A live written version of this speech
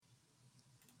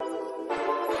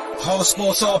All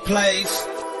sports, all plays.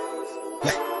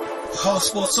 Yeah. All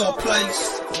sports, all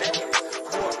plays.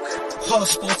 All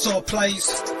sports, all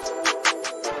plays.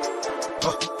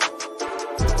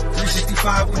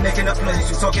 365, we making a plays.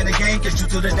 You talking the game, get you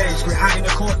through the days. We're high in the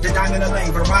court, the dime in the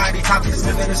lane. Variety, topics,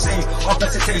 living the same. All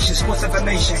presentation, sports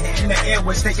information. In the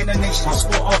airways, taking the nation. All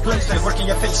sport, all plays, like working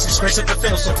your faces. Grace at the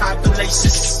field, so tie the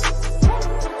laces.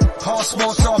 All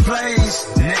sports, all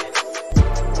plays. Yeah.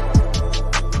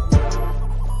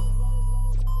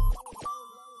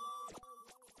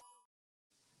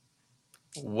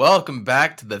 Welcome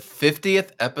back to the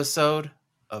 50th episode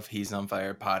of He's on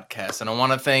Fire podcast. And I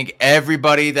want to thank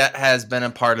everybody that has been a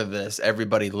part of this,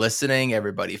 everybody listening,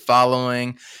 everybody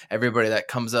following, everybody that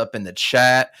comes up in the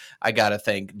chat. I got to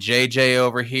thank JJ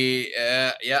over here.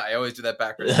 Yeah, I always do that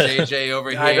backwards. JJ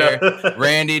over here,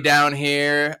 Randy down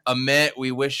here, Amit,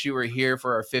 we wish you were here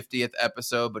for our 50th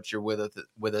episode, but you're with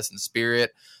us in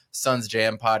spirit. SUNS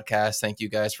Jam podcast. Thank you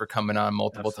guys for coming on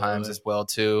multiple times as well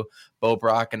too. Bo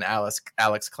Brock and Alex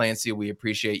Clancy. We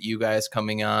appreciate you guys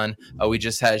coming on. We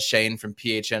just had Shane from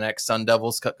PHNX Sun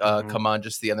Devils come on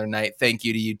just the other night. Thank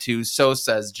you to you too. So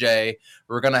says Jay.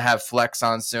 We're going to have Flex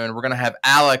on soon. We're going to have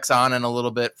Alex on in a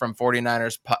little bit from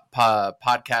 49ers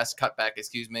podcast Cutback,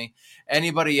 excuse me.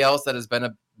 Anybody else that has been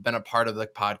a part of the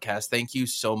podcast, thank you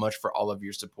so much for all of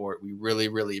your support. We really,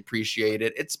 really appreciate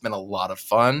it. It's been a lot of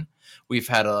fun. We've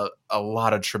had a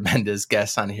lot of tremendous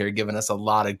guests on here giving us a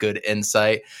lot of good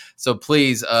insight. So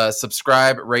please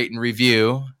subscribe, rate, and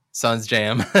review SUNS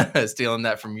Jam. Stealing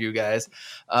that from you guys.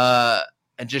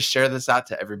 And just share this out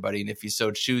to everybody. And if you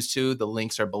so choose to, the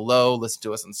links are below. Listen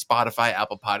to us on Spotify,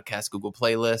 Apple Podcasts, Google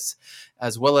Playlists,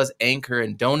 as well as Anchor,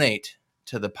 and donate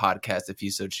to the podcast if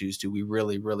you so choose to. We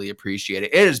really, really appreciate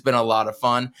it. It has been a lot of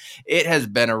fun. It has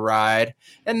been a ride.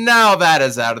 And now that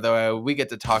is out of the way, we get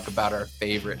to talk about our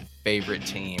favorite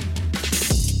team,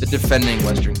 the defending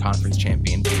Western Conference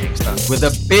champion Phoenix Suns, with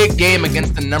a big game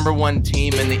against the number one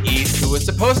team in the East, who was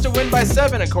supposed to win by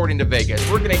 7 according to Vegas.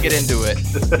 We're going to get into it.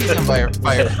 He's on Fire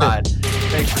Pod.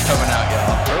 Thanks for coming out,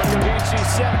 y'all. Urkavici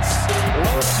sets,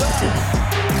 looks up,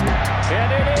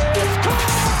 and it is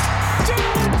caught!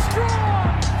 Dylan Strong!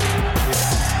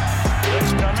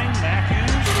 Blitz coming,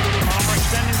 Matthews, Palmer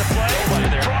extending the play,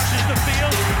 crosses the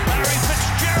field, Larry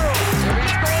Fitzgerald. If he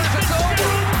scores, it's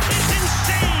over. It's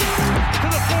insane to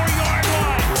the 4-yard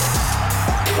line.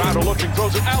 Crowder looking,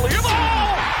 throws an alley-oop.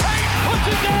 Oh! He puts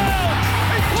it down!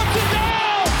 He puts it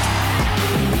down!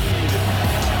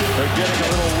 They're getting a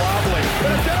little wobbly.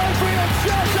 The downfield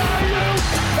shot, Ayuk,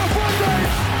 a foot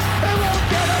race. They won't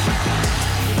get it.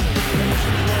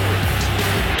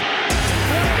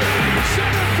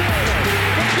 Center field.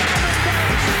 The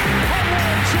Diamondbacks are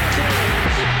world champions.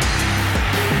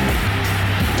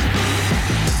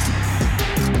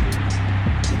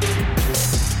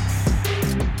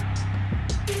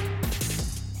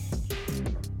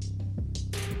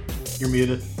 You're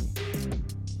muted.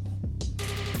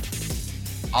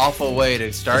 Awful way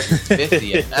to start your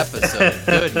 50th episode.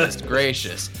 Goodness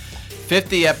gracious.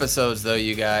 50 episodes, though,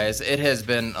 you guys. It has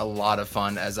been a lot of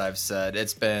fun, as I've said.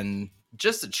 It's been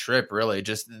just a trip, really.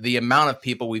 Just the amount of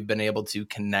people we've been able to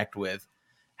connect with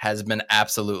has been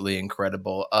absolutely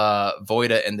incredible.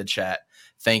 Voida in the chat,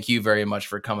 thank you very much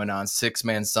for coming on.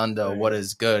 Six-Man Sundo, what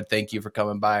is good? Thank you for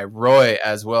coming by. Roy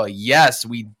as well. Yes,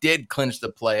 we did clinch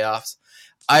the playoffs.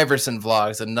 Iverson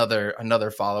Vlogs,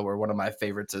 another follower, one of my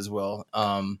favorites as well.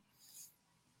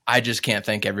 I just can't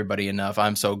thank everybody enough.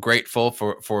 I'm so grateful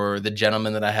for the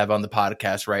gentleman that I have on the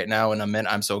podcast right now. And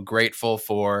I'm so grateful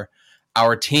for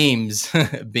our teams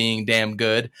being damn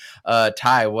good.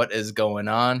 Ty, what is going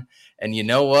on? And you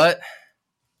know what?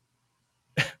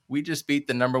 We just beat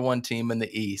the number one team in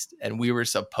the East, and we were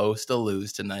supposed to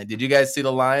lose tonight. Did you guys see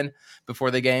the line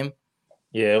before the game?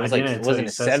 Yeah, it was wasn't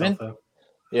it 7?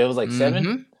 Yeah, it was like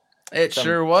 7. It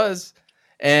sure was.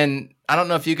 And I don't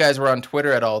know if you guys were on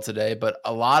Twitter at all today, but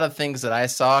a lot of things that I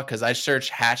saw, because I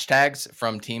searched hashtags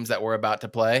from teams that were about to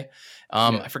play.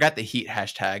 I forgot the Heat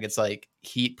hashtag. It's like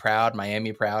Heat proud,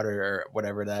 Miami proud, or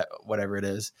whatever it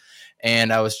is.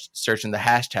 And I was searching the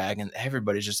hashtag, and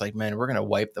everybody's just like, man, we're going to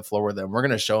wipe the floor with them. We're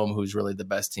going to show them who's really the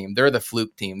best team. They're the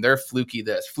fluke team. They're fluky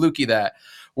this, fluky that.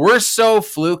 We're so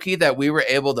fluky that we were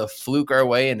able to fluke our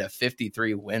way into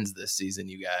 53 wins this season,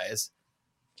 you guys.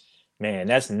 Man,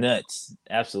 that's nuts.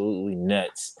 Absolutely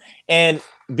nuts. And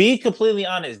be completely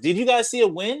honest, did you guys see a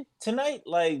win tonight?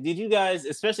 Like, did you guys,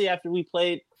 especially after we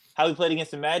played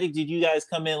against the Magic, did you guys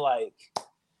come in like,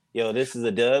 yo, this is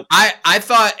a dub? I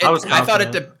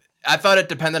thought it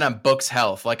depended on Book's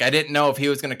health. Like, I didn't know if he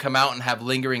was going to come out and have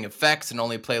lingering effects and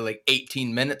only play like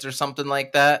 18 minutes or something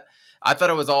like that. I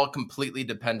thought it was all completely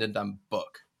dependent on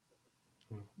Book.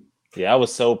 Yeah, I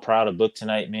was so proud of Book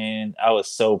tonight, man. I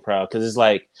was so proud because it's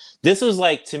like this was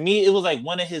like to me, it was like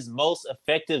one of his most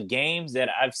effective games that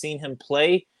I've seen him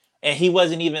play, and he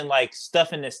wasn't even like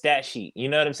stuffing the stat sheet. You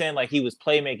know what I'm saying? Like he was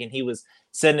playmaking, he was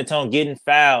setting the tone, getting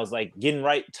fouls, like getting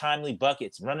right timely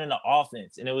buckets, running the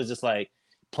offense, and it was just like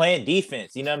playing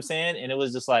defense. You know what I'm saying? And it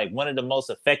was just like one of the most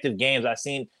effective games I've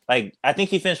seen. Like I think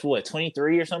he finished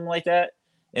 23 or something like that,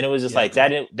 and it was just like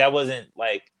that wasn't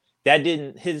like. That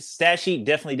didn't his stat sheet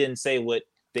definitely didn't say what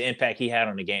the impact he had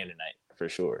on the game tonight for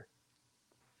sure.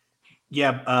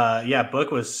 Yeah,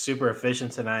 Book was super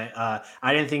efficient tonight.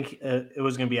 I didn't think it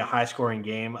was going to be a high scoring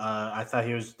game. I thought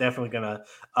he was definitely going to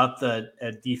up the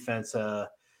defense.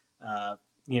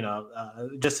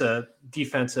 Just a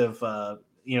defensive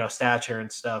stature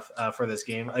and stuff for this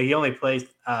game. He only played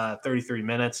 33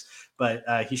 minutes, but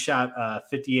he shot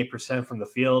 58% from the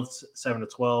field,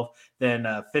 7-12, then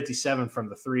 57 from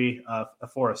the three,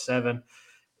 4 of 7,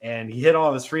 and he hit all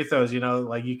of his free throws.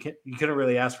 Like you couldn't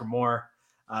really ask for more.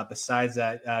 Besides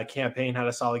that, Campaign had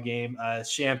a solid game.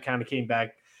 Sham kind of came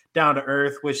back down to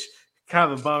earth, which kind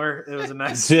of a bummer. It was a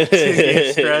nice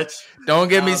 2-game stretch. Don't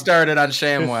get me started on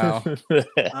ShamWow.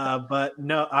 But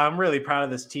no, I'm really proud of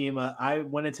this team. I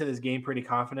went into this game pretty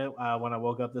confident when I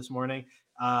woke up this morning.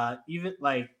 Even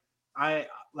I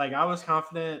was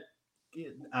confident,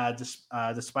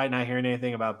 despite not hearing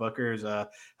anything about Booker's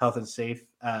health and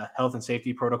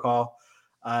safety protocol.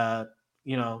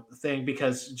 Thing,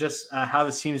 because just how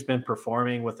this team's been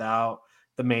performing without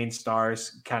the main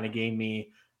stars kind of gave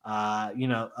me, a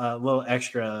little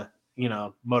extra,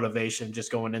 motivation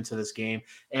just going into this game.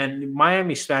 And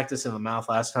Miami smacked us in the mouth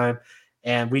last time,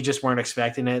 and we just weren't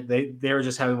expecting it. They were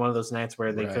just having one of those nights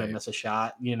where they couldn't miss a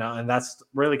shot, and that's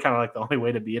really kind of like the only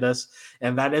way to beat us.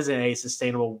 And that isn't a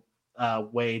sustainable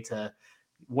way to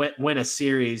win a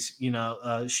series,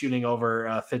 shooting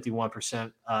over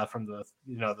 51% from the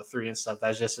three and stuff.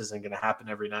 That just isn't going to happen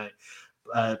every night.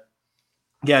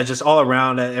 Just all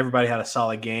around, everybody had a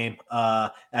solid game.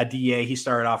 At DA, he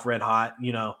started off red hot.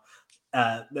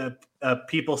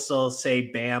 People still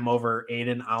say Bam over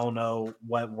Aiden. I don't know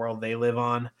what world they live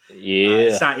on.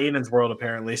 It's not Aiden's world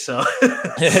apparently. So,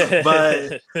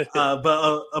 but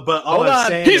all I'm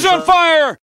saying, he's on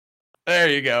fire. There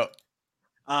you go.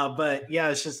 But yeah,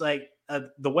 it's just like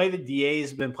the way the DA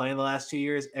has been playing the last 2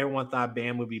 years, everyone thought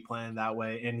Bam would be playing that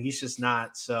way, and he's just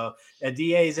not. So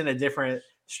DA is in a different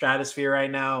stratosphere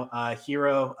right now.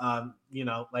 Hero,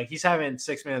 he's having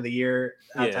 6 man of the year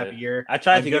type of year. I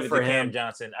tried to give it to Cam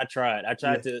Johnson. I tried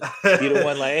to be the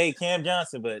one like, hey, Cam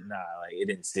Johnson, but nah, it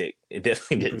didn't stick. It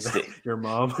definitely didn't stick. Your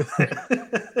mom.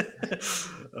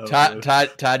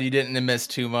 Todd, you didn't miss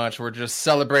too much. We're just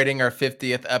celebrating our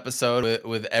 50th episode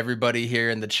with everybody here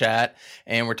in the chat,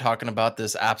 and we're talking about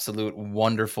this absolute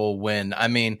wonderful win. I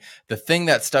mean, the thing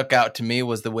that stuck out to me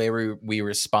was the way we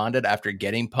responded after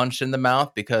getting punched in the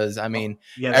mouth, because I mean,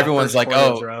 everyone's like,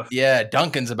 oh yeah,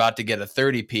 Duncan's about to get a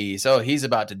 30 piece. Oh, he's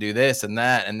about to do this and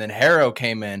that. And then Harrow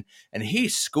came in and he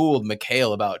schooled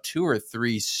Mikhail about 2 or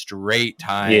 3 straight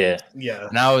times. Yeah.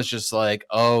 And I was just like,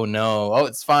 oh no,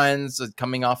 it's fine. It's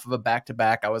coming off of a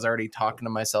back-to-back. I was already talking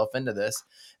to myself into this.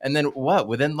 And then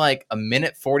within like a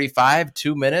minute 45,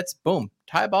 2 minutes, boom,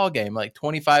 tie ball game, like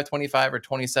 25-25 or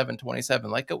 27-27.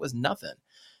 Like it was nothing.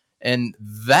 And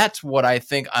that's what I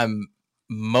think I'm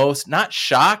most not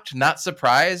shocked, not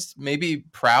surprised, maybe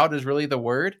proud is really the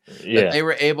word, that they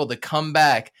were able to come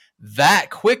back that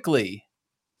quickly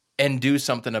and do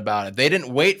something about it. They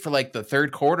didn't wait for like the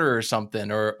third quarter or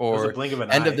something or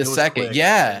end of the second.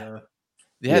 Yeah,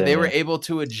 they were able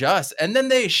to adjust, and then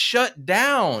they shut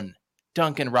down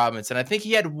Duncan Robinson. I think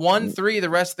he had 1 3 the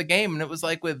rest of the game, and it was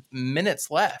like with minutes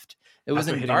left. It was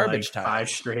in garbage time. 5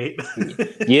 straight.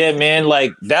 Yeah, man.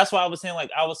 Like that's why I was saying,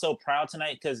 like, I was so proud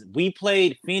tonight because we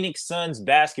played Phoenix Suns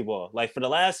basketball. Like for the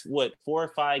last 4 or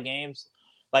 5 games,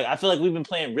 like I feel like we've been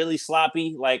playing really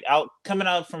sloppy. Like coming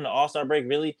out from the All-Star break,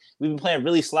 really, we've been playing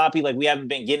really sloppy. Like we haven't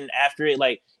been getting after it.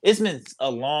 Like it's been a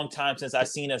long time since I've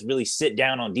seen us really sit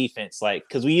down on defense. Like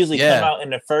because we usually come out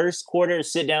in the first quarter,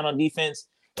 sit down on defense,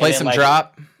 play some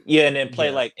drop, and then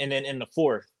play and then in the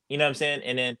fourth. You know what I'm saying?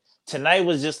 And then tonight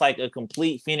was just like a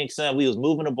complete Phoenix Sun. We was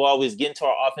moving the ball. We was getting to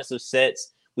our offensive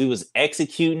sets. We was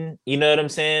executing. You know what I'm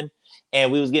saying?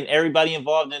 And we was getting everybody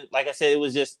involved. And like I said, it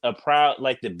was just a proud,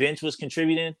 like the bench was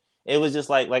contributing. It was just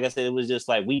like I said, it was just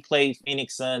like we played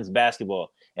Phoenix Suns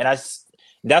basketball. And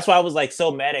that's why I was like so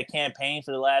mad at Campaign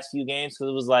for the last few games.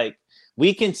 Because it was like,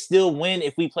 we can still win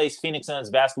if we play Phoenix Suns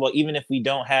basketball, even if we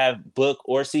don't have Book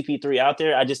or CP3 out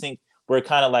there. I just think we're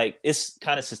kind of like, it's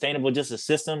kind of sustainable, just a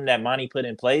system that Monty put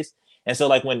in place. And so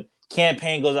like when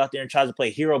Campaign goes out there and tries to play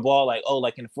hero ball, like, oh,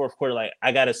 like in the fourth quarter, like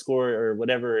I got to score or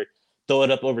whatever, throw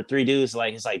it up over 3 dudes.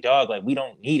 Like, it's like, dog, like we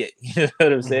don't need it. You know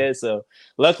what I'm saying? So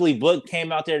luckily Book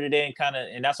came out there today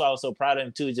and that's why I was so proud of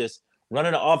him too, just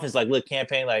running the offense. Like, look,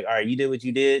 Campaign, like, all right, you did what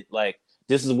you did. Like,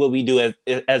 this is what we do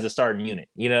as a starting unit.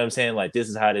 You know what I'm saying? Like, this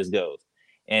is how this goes.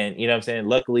 And you know what I'm saying?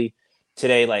 Luckily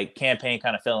today, like Campaign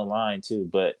kind of fell in line too.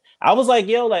 But I was like,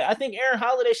 yo, like I think Aaron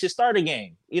Holiday should start a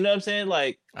game. You know what I'm saying?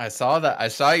 Like, I saw that. I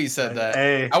saw you said that.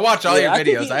 Hey. I watch all your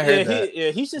videos. I heard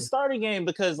that. He should start a game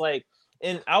because like,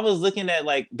 and I was looking at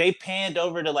like they panned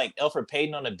over to like Elfrid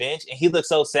Payton on the bench and he looked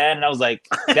so sad. And I was like,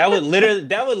 that would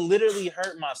literally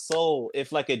hurt my soul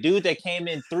if like a dude that came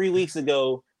in 3 weeks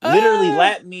ago literally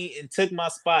lapped me and took my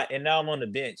spot and now I'm on the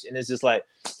bench. And it's just like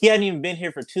he hadn't even been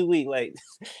here for 2 weeks. Like,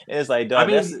 and it's like, dog,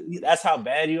 that's how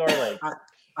bad you are. Like,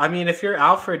 I mean, if you're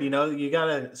Alfred, you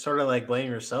gotta sort of like blame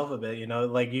yourself a bit.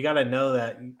 Like you gotta know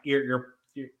that you're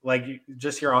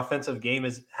just your offensive game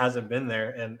hasn't been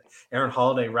there. And Aaron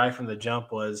Holiday right from the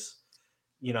jump was,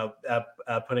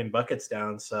 putting buckets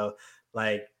down. So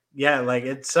like, yeah, like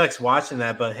it sucks watching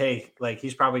that, but hey, like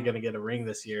he's probably going to get a ring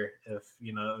this year if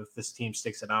this team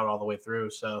sticks it out all the way through.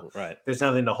 So right. There's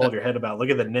nothing to hold your head about. Look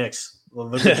at the Knicks.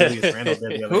 Look at Julius Randle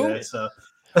did the other day. So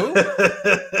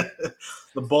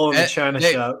the bull in the china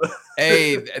shop.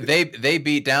 Hey, they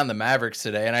beat down the Mavericks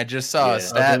today, and I just saw a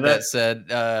stat that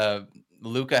said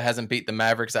Luka hasn't beat the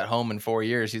Mavericks at home in 4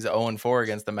 years. He's 0-4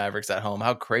 against the Mavericks at home.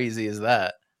 How crazy is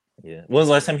that? Yeah. When was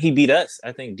the last time he beat us?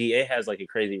 I think DA has like a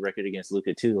crazy record against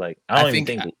Luka too. Like I don't even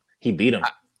think he beat him.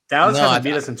 Dallas hasn't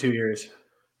beat us in 2 years.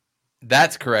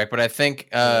 That's correct, but I think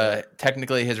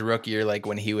technically his rookie year, like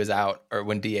when he was out or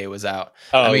when DA was out.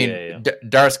 Oh, I mean,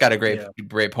 Darce got a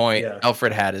great point. Yeah.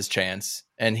 Alfred had his chance,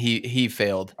 and he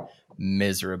failed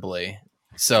miserably.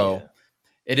 So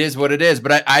it is what it is.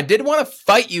 But I did want to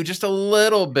fight you just a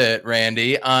little bit,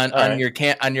 Randy, on your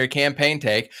campaign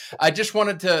take. I just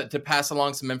wanted to pass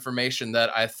along some information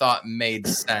that I thought made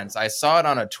sense. I saw it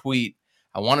on a tweet.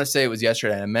 I want to say it was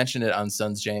yesterday. I mentioned it on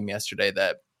Suns Jam yesterday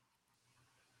that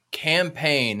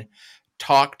Campaign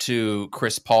talked to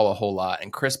Chris Paul a whole lot,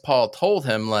 and Chris Paul told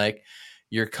him, like,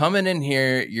 you're coming in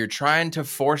here, you're trying to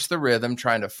force the rhythm,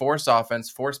 trying to force offense,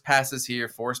 force passes here,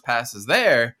 force passes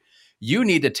there. You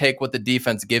need to take what the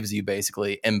defense gives you,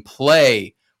 basically, and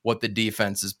play what the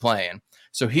defense is playing.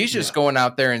 So he's just going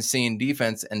out there and seeing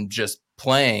defense and just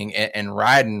playing and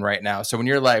riding right now. So when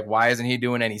you're like, why isn't he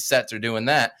doing any sets or doing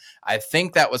that? I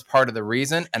think that was part of the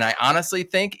reason. And I honestly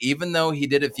think even though he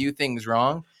did a few things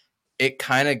wrong, it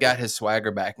kind of got his swagger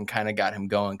back and kind of got him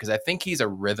going, because I think he's a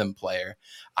rhythm player.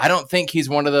 I don't think he's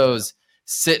one of those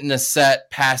sit in a set,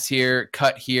 pass here,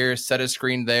 cut here, set a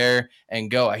screen there,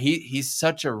 and go. He's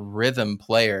such a rhythm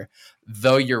player.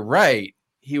 Though you're right,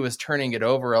 he was turning it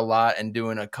over a lot and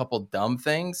doing a couple dumb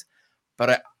things.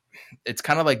 But it's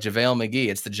kind of like JaVale McGee.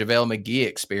 It's the JaVale McGee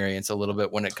experience a little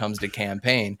bit when it comes to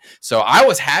campaign. So I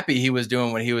was happy he was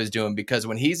doing what he was doing, because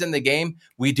when he's in the game,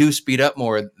 we do speed up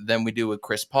more than we do with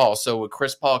Chris Paul. So with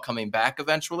Chris Paul coming back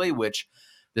eventually, which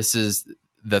this is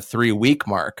the 3-week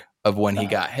mark of when he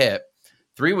got hit,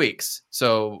 3 weeks.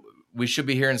 So we should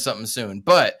be hearing something soon.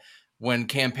 But when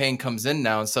Campaign comes in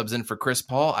now and subs in for Chris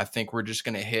Paul, I think we're just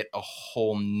going to hit a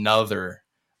whole nother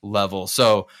level.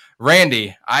 So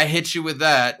Randy, I hit you with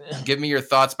that. Give me your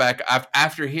thoughts back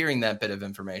after hearing that bit of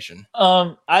information.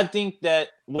 I think that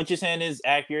what you're saying is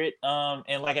accurate.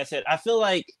 And like I said, I feel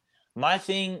like my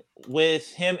thing with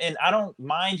him, and I don't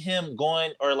mind him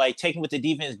going or like taking what the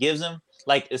defense gives him,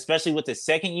 like especially with the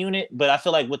second unit. But I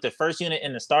feel like with the first unit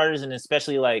and the starters, and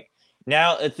especially like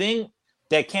now, a thing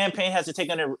that Campaign has to take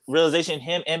under realization,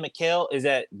 him and Mikal, is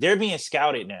that they're being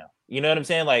scouted now. You know what I'm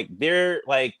saying? Like they're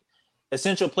like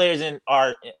essential players on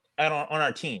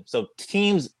our team. So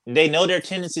teams, they know their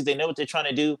tendencies, they know what they're trying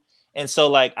to do. And so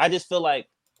like I just feel like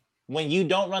when you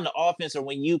don't run the offense, or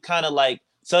when you kind of like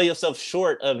sell yourself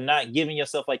short of not giving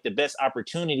yourself like the best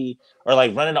opportunity, or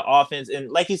like running the offense,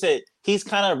 and like you said, he's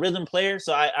kind of a rhythm player.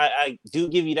 So I do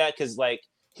give you that, because like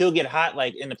he'll get hot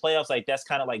like in the playoffs. Like that's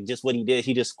kind of like just what he did.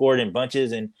 He just scored in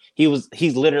bunches, and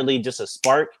he's literally just a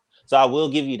spark. So I will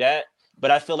give you that.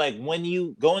 But I feel like when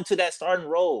you go into that starting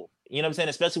role, you know what I'm saying,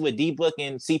 especially with D-Book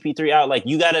and CP3 out, like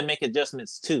you got to make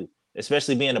adjustments too,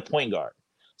 especially being a point guard.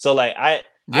 So like I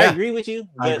agree with you,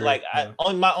 but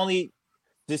my only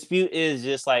dispute is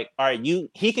just like, all right,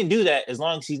 he can do that as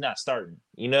long as he's not starting.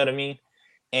 You know what I mean?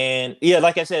 And yeah,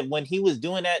 like I said, when he was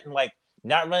doing that and like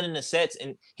not running the sets,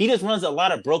 and he just runs a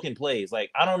lot of broken plays.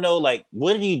 Like I don't know, like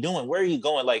what are you doing? Where are you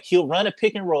going? Like he'll run a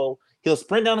pick and roll, he'll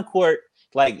sprint down the court,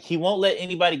 like he won't let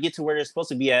anybody get to where they're supposed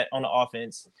to be at on the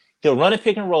offense. he'll run a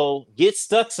pick and roll, get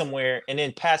stuck somewhere, and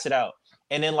then pass it out.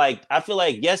 And then like I feel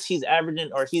like yes, he's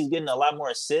averaging or he's getting a lot more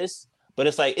assists, but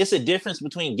it's like it's a difference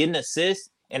between getting assists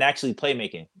and actually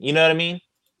playmaking. You know what I mean?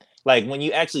 Like when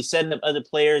you actually setting up other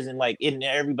players and like getting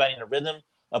everybody in a rhythm,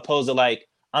 opposed to like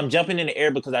I'm jumping in the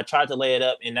air because I tried to lay it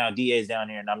up and now DA's down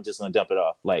here and I'm just gonna dump it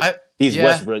off. Like these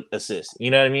Westbrook assists.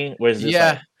 You know what I mean? Whereas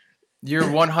you're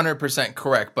 100%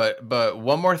 correct. But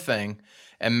one more thing.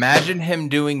 Imagine him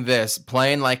doing this,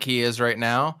 playing like he is right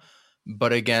now,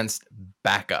 but against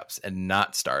backups and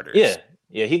not starters.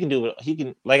 Yeah, he can do it. He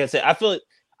can, like I said, I feel like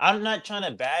I'm not trying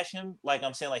to bash him. Like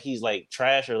I'm saying, like he's like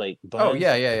trash or like buns. Oh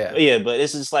yeah. Yeah, but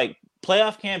it's just like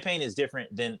playoff campaign is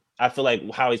different than I feel like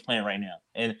how he's playing right now.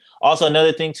 And also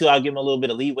another thing too, I'll give him a little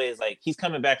bit of leeway is like he's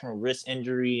coming back from a wrist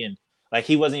injury and like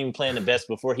he wasn't even playing the best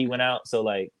before he went out. So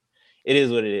like it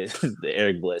is what it is. The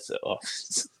Eric Bledsoe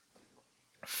offense.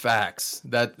 Facts.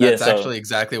 That's actually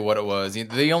exactly what it was.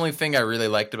 The only thing I really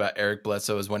liked about Eric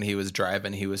Bledsoe is when he was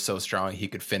driving, he was so strong he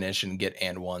could finish and get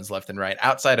and ones left and right.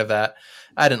 Outside of that,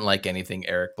 I didn't like anything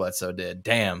Eric Bledsoe did.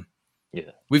 Damn.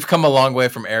 Yeah. We've come a long way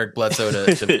from Eric Bledsoe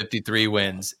to 53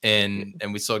 wins and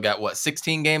we still got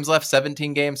 16 games left,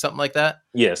 17 games, something like that.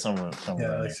 Yeah, somewhere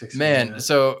like 16, man.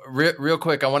 So real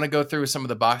quick, I want to go through some of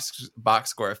the box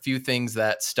score, a few things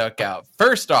that stuck out.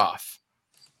 First off,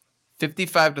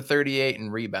 55-38 in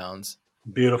rebounds.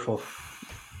 Beautiful.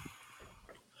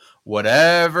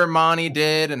 Whatever Monty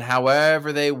did and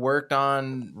however they worked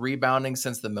on rebounding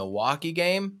since the Milwaukee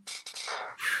game,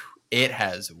 it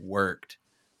has worked.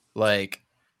 Like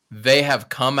they have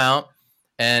come out,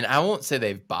 and I won't say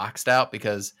they've boxed out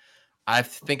because I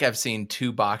think I've seen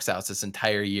 2 box outs this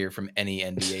entire year from any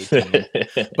NBA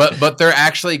team. but they're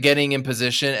actually getting in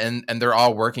position and they're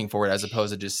all working for it as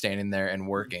opposed to just standing there and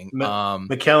working.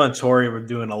 Mikal and Torrey were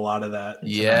doing a lot of that.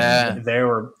 Yeah.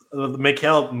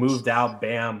 Mikal moved out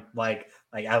Bam like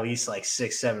at least like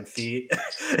 6-7 feet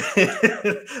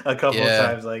a couple of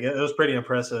times. Like it was pretty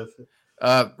impressive.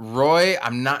 Roy,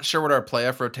 I'm not sure what our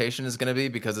playoff rotation is going to be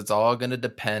because it's all going to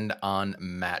depend on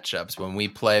matchups. When we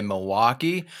play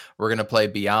Milwaukee, we're going to play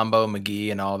Biyombo,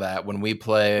 McGee, and all that. When we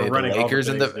play the Lakers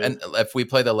and if we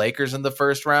play the Lakers in the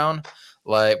first round,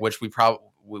 like which we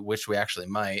actually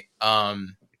might,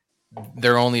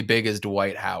 their only big is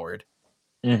Dwight Howard.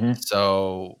 Mm-hmm.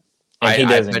 So he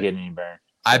doesn't get any burn.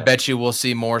 I bet you we'll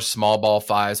see more small ball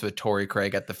fives with Torrey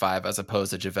Craig at the 5 as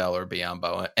opposed to JaVale or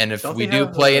Biyombo. And if we do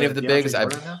play any of the bigs,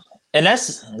 and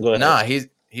that's go ahead. Nah,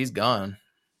 he's gone.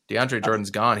 DeAndre Jordan's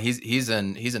gone. He's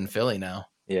in Philly now.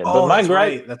 Yeah, but my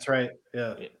gripe, that's right.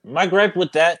 Yeah. My gripe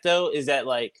with that though is that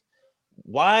like,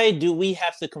 why do we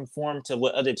have to conform to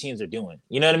what other teams are doing?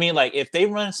 You know what I mean? Like if they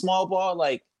run small ball,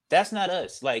 like that's not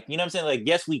us. Like, you know what I'm saying? Like,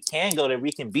 yes, we can go there.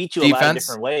 We can beat you a lot of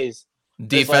different ways.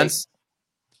 Defense.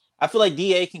 I feel like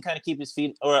DA can kind of keep his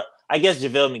feet, or I guess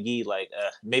JaVale McGee, like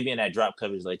maybe in that drop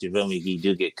coverage, like JaVale McGee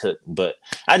do get cooked. But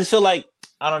I just feel like,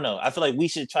 I don't know. I feel like we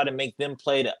should try to make them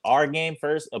play our game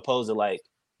first, opposed to like,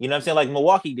 you know what I'm saying? Like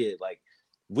Milwaukee did. Like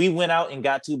we went out and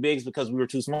got 2 bigs because we were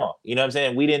too small. You know what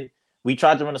I'm saying? We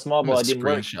tried to run a small ball. It didn't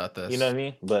work. This. You know what I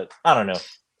mean? But I don't know.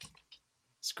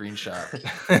 Screenshot.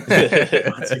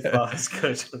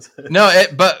 No,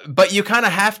 but you kind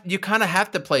of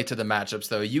have to play to the matchups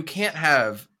though. You can't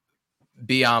have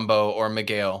Biyombo or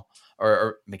Miguel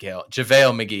or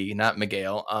JaVale McGee, not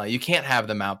Miguel. You can't have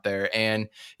them out there, and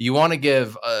you want to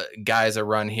give guys a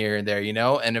run here and there, you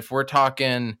know. And if we're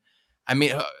talking, I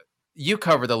mean, you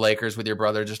cover the Lakers with your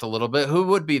brother just a little bit. Who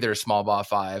would be their small ball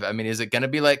 5? I mean, is it going to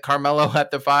be like Carmelo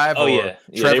at the 5? Oh, or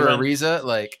Trevor Ariza?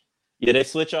 Like, yeah, they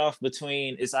switch off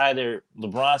between. It's either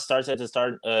LeBron starts at the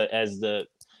start as the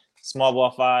small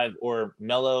ball 5, or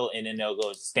Melo, and then they'll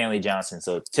go Stanley Johnson.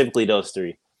 So typically those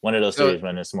 3. One of those 3 is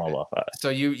running a small ball 5. So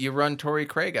you run Torrey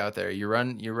Craig out there. You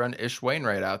run Ish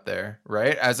Wainwright out there,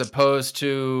 right? As opposed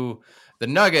to the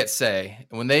Nuggets, say,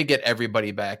 when they get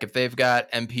everybody back, if they've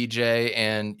got MPJ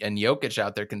and Jokic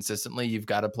out there consistently, you've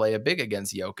got to play a big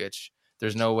against Jokic.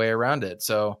 There's no way around it.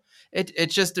 So it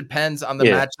just depends on the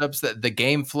matchups, that the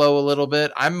game flow a little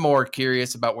bit. I'm more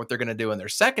curious about what they're going to do in their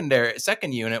second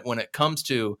unit when it comes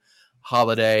to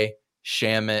Holiday,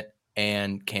 Shamet,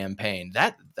 and Campaign.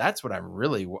 That's what I'm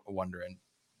really wondering.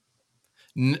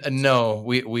 No,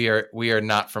 we are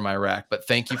not from Iraq, but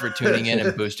thank you for tuning in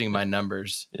and boosting my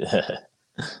numbers.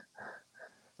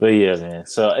 But yeah, man.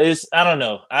 So I don't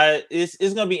know.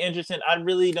 It's gonna be interesting. I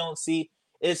really don't see.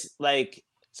 It's like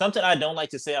something I don't like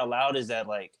to say out loud is that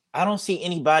like I don't see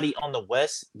anybody on the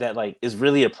West that like is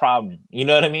really a problem. You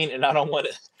know what I mean? And I don't want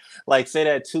to like say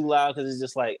that too loud because it's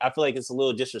just like I feel like it's a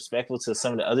little disrespectful to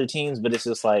some of the other teams. But it's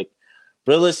just like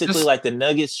realistically, like the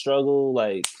Nuggets struggle.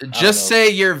 Like, just say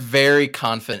you're very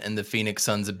confident in the Phoenix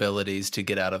Suns' abilities to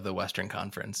get out of the Western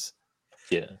Conference.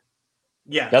 Yeah.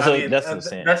 Yeah, that's I what mean, I'm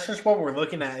saying. That's just what we're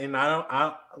looking at, and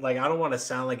I don't want to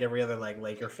sound like every other like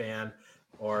Laker fan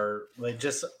or like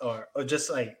just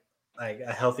like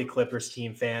a healthy Clippers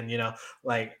team fan. You know,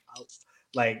 like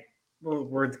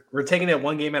we're taking it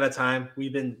one game at a time.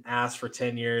 We've been asked for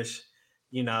 10 years.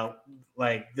 You know,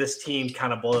 like this team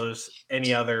kind of blows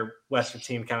any other Western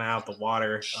team kind of out the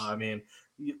water. I mean,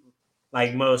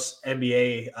 like most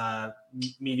NBA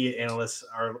media analysts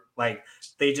are like,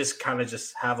 they just kind of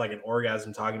just have like an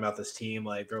orgasm talking about this team.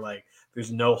 Like they're like,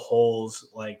 there's no holes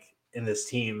like in this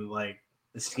team. Like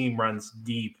this team runs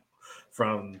deep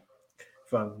from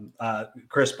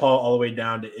Chris Paul all the way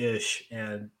down to Ish,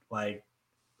 and like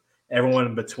everyone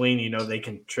in between. You know, they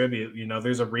contribute. You know,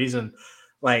 there's a reason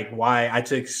like why I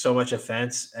took so much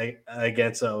offense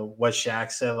against what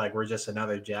Shaq said. Like we're just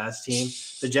another Jazz team.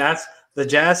 The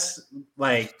Jazz,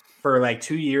 like for like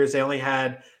 2 years, they only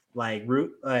had like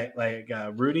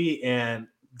Rudy and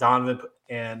Donovan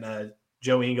and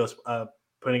Joe Ingles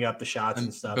putting up the shots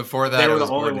and stuff. Before that, they were it was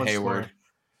the only Gordon ones Hayward. scoring.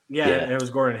 Yeah, and it was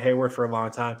Gordon Hayward for a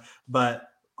long time. But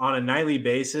on a nightly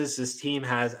basis, this team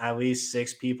has at least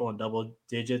 6 people in double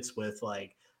digits with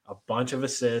like a bunch of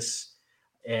assists.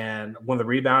 And when the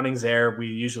rebounding's there, we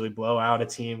usually blow out a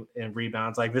team in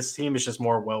rebounds. Like this team is just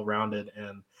more well-rounded,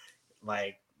 and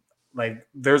like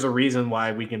there's a reason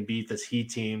why we can beat this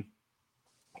Heat team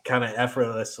kind of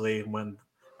effortlessly when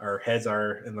our heads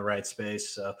are in the right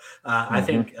space. So I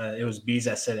think it was Bees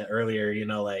that said it earlier. You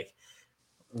know, like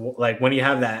when you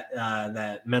have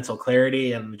that mental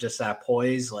clarity and just that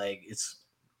poise, like it's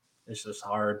just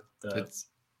hard to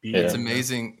beat. It's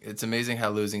amazing. It's amazing how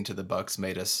losing to the Bucks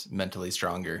made us mentally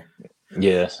stronger.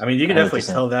 Yeah, I mean, you can 100%. definitely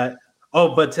tell that.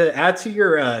 Oh, but to add to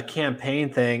your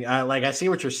campaign thing, like I see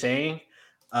what you're saying,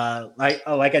 like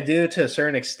I do to a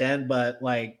certain extent, but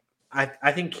like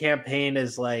I think campaign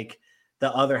is like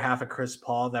the other half of Chris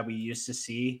Paul that we used to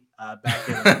see back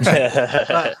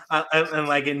in, and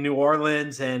like in New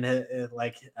Orleans and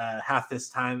like half this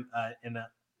time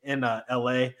in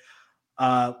LA.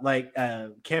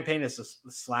 Campaign is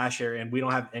a slasher, and we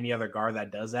don't have any other guard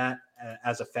that does that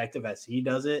as effective as he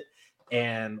does it.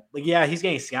 And like, yeah, he's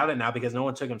getting scouted now because no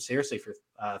one took him seriously for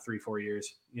 3-4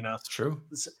 years. You know, it's true.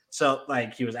 So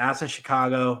like he was asked in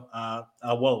Chicago,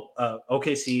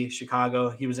 OKC, Chicago.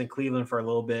 He was in Cleveland for a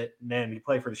little bit, and then he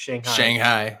played for the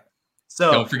Shanghai.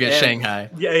 So don't forget Shanghai.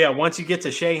 Yeah. Once you get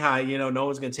to Shanghai, you know, no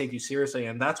one's going to take you seriously,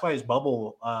 and that's why his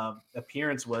bubble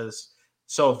appearance was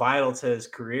so vital to his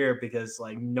career, because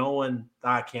like no one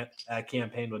thought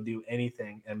campaign would do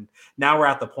anything. And now we're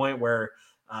at the point where,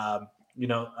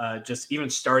 just even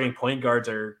starting point guards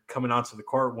are coming onto the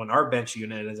court when our bench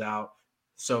unit is out,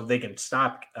 so they can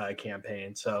stop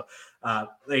campaign. So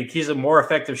like he's a more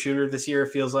effective shooter this year.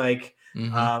 It feels like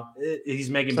he's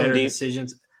making better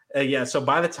decisions. So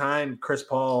by the time Chris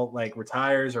Paul like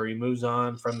retires or he moves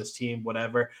on from this team,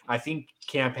 whatever, I think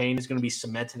campaign is going to be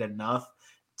cemented enough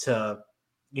to,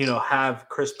 you know, have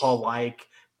Chris Paul like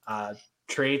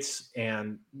traits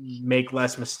and make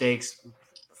less mistakes,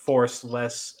 force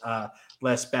less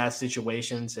bad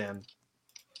situations, and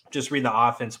just read the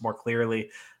offense more clearly.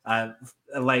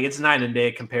 Like it's night and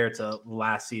day compared to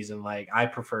last season. Like I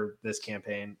prefer this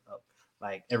campaign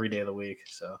like every day of the week.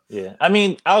 So yeah, I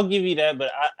mean, I'll give you that,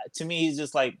 but to me, he's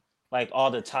just like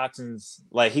all the toxins.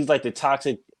 Like he's like the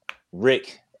toxic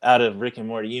Rick out of Rick and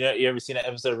Morty. You know, you ever seen that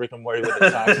episode of Rick and Morty with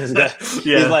the toxins?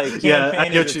 He's like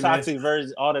campaign is the toxic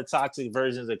version, all the toxic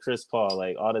versions of Chris Paul,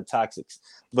 like all the toxics.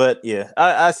 But yeah,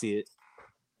 I see it.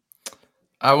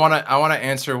 I want to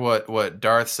answer what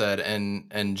Darth said,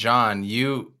 and John,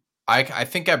 I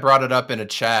think I brought it up in a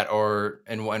chat or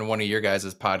in one of your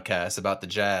guys' podcasts about the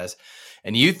Jazz,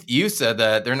 and you said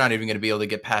that they're not even going to be able to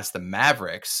get past the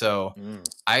Mavericks. So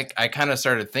I kind of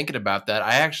started thinking about that.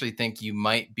 I actually think you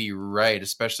might be right,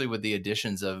 especially with the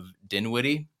additions of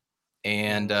Dinwiddie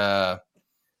and who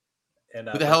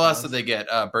the hell else did they get?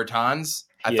 Bertans.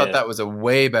 I thought that was a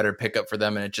way better pickup for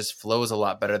them, and it just flows a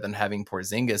lot better than having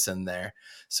Porzingis in there.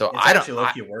 So it's actually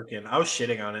low-key working. I was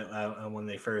shitting on it when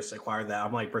they first acquired that.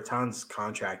 I'm like, Bertans'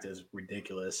 contract is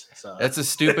ridiculous. So that's a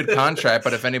stupid contract,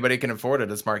 but if anybody can afford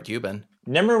it, it's Mark Cuban.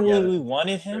 Remember when we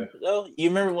wanted him, though? You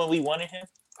remember when we wanted him?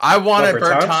 I wanted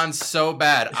Bertans so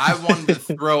bad. I wanted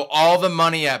to throw all the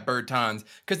money at Bertans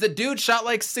because the dude shot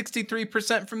like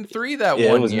 63% from three that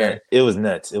one year. It was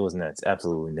nuts. It was nuts.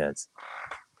 Absolutely nuts.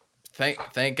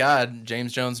 Thank God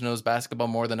James Jones knows basketball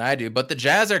more than I do. But the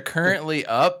Jazz are currently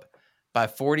up by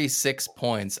 46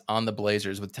 points on the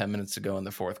Blazers with 10 minutes to go in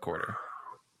the fourth quarter.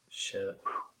 Shit.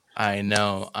 I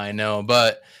know.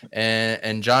 But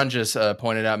and John just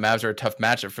pointed out Mavs are a tough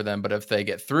matchup for them. But if they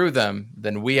get through them,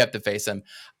 then we have to face them.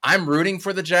 I'm rooting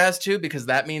for the Jazz too because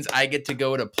that means I get to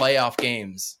go to playoff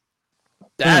games.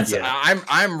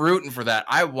 I'm rooting for that.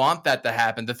 I want that to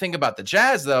happen. The thing about the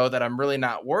Jazz though that I'm really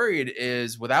not worried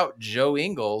is without Joe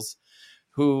Ingles,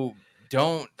 who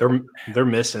they're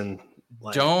missing.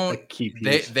 Like, a key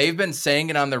piece. They've been saying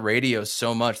it on the radio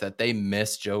so much that they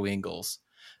miss Joe Ingles.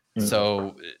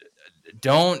 So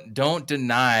don't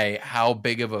deny how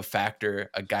big of a factor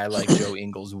a guy like Joe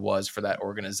Ingles was for that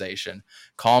organization.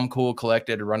 Calm, cool,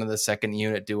 collected, running the second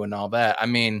unit, doing all that. I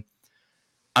mean,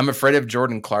 I'm afraid of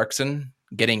Jordan Clarkson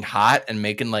getting hot and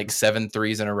making like 7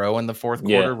 threes in a row in the fourth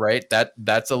quarter, right?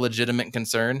 That's a legitimate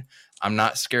concern. I'm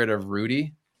not scared of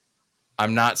Rudy.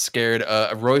 I'm not scared.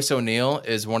 Royce O'Neal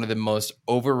is one of the most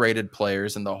overrated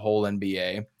players in the whole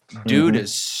NBA. Dude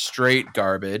is straight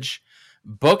garbage.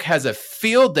 Book has a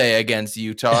field day against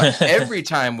Utah every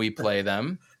time we play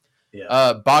them.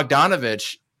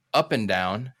 Bogdanovich, up and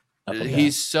down.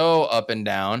 He's so up and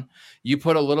down. You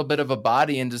put a little bit of a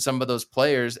body into some of those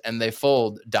players and they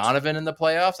fold. Donovan in the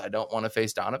playoffs. I don't want to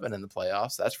face Donovan in the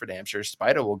playoffs. That's for damn sure.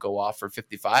 Spider will go off for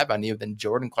 55 on you. Then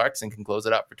Jordan Clarkson can close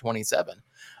it out for 27.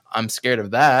 I'm scared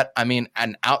of that. I mean,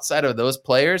 and outside of those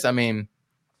players, I mean,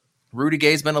 Rudy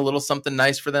Gay's been a little something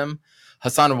nice for them.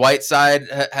 Hassan Whiteside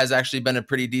has actually been a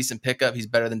pretty decent pickup. He's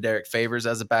better than Derek Favors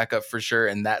as a backup for sure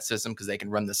in that system because they can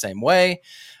run the same way.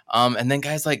 And then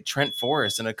guys like Trent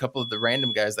Forrest and a couple of the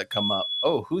random guys that come up.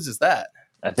 Oh, whose is that?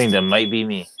 I think that might be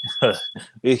me.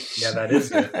 Yeah, that is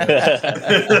good.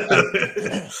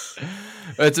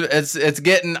 It's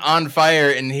getting on fire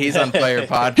and He's on Fire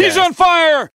podcast. He's on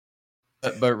fire!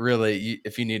 But really,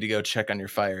 if you need to go check on your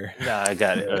fire. Nah, I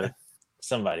got it.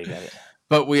 Somebody got it.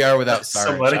 But we are without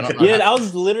Sarge. I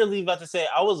was literally about to say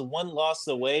I was one loss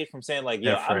away from saying like,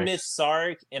 yo, I miss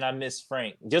Sark and I miss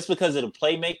Frank just because of the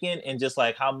playmaking and just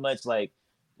like how much like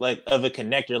of a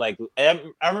connector. Like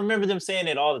I remember them saying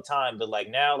it all the time, but like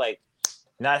now like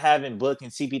not having Book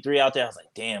and CP3 out there, I was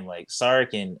like, damn, like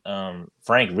Sark and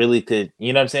Frank really could.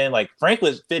 You know what I'm saying? Like Frank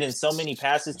was fitting so many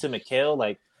passes to Mikal.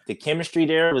 Like the chemistry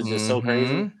there was just so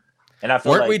crazy. And I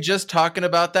feel weren't we just talking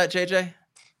about that, JJ?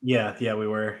 Yeah, we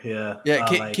were. Yeah.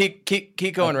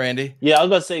 Keep going, Randy. Yeah, I was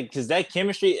about to say because that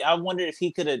chemistry, I wonder if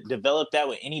he could have developed that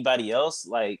with anybody else.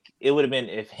 Like it would have been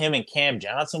if him and Cam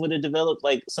Johnson would have developed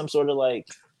like some sort of like.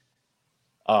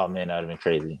 Oh man, that would have been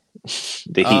crazy.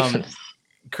 The Heat.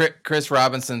 Chris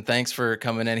Robinson, thanks for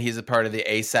coming in. He's a part of the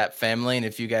ASAP family, and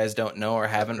if you guys don't know or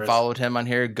haven't followed him on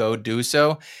here, go do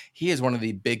so. He is one of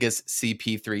the biggest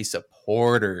CP3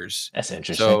 supporters. That's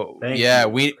interesting. So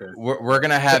we're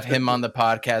gonna have him on the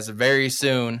podcast very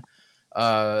soon.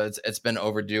 It's been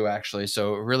overdue actually.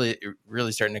 So really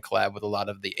starting to collab with a lot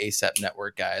of the ASAP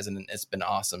network guys, and it's been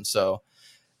awesome. So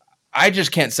I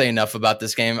just can't say enough about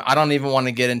this game. I don't even want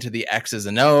to get into the X's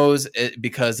and O's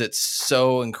because it's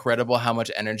so incredible how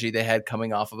much energy they had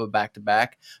coming off of a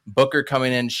back-to-back. Booker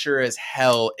coming in sure as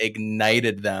hell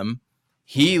ignited them.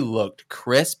 He looked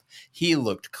crisp. He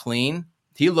looked clean.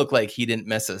 He looked like he didn't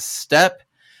miss a step.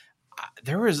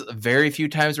 There was very few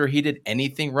times where he did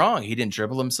anything wrong. He didn't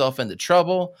dribble himself into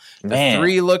trouble. The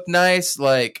three looked nice.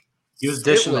 Like he was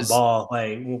dishing the ball.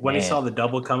 Like when he saw the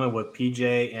double coming with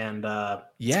PJ and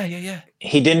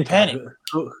he didn't panic.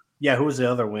 Who was the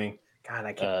other wing? God,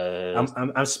 I can't.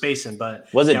 I'm spacing, but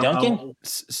was it Duncan?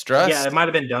 Stress? Yeah, it might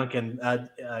have been Duncan.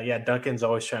 Duncan's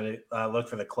always trying to look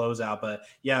for the closeout, but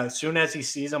yeah, as soon as he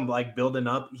sees him like building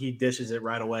up, he dishes it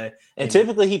right away. And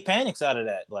typically he panics out of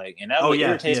that, like, and that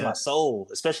irritates my soul,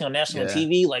 especially on national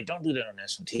TV. Like, don't do that on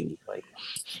national TV. Like,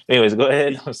 anyways, go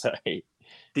ahead. I'm sorry.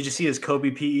 Did you see his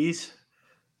Kobe PEs?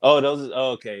 Oh,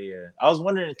 okay, yeah. I was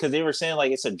wondering because they were saying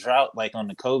like it's a drought like on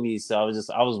the Kobe's, so I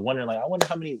was wondering like I wonder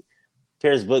how many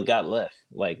pairs Book got left.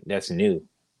 Like that's new.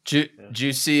 Did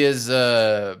you see his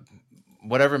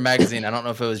whatever magazine? I don't know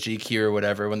if it was GQ or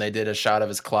whatever. When they did a shot of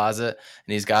his closet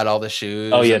and he's got all the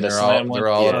shoes. Oh yeah, they're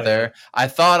all up there. I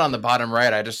thought on the bottom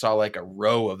right, I just saw like a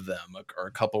row of them or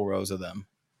a couple rows of them.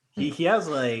 He has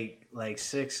like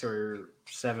 6 or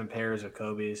 7 pairs of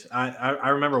Kobe's. I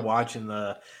remember watching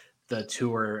the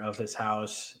tour of his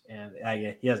house, and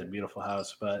he has a beautiful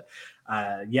house. But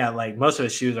like most of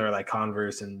his shoes are like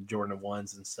Converse and Jordan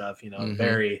 1s and stuff. You know,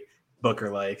 very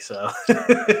Booker like. So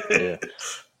yeah.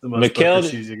 The most Booker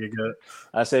shoes you could get.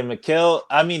 I say Mikal.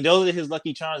 I mean, those are his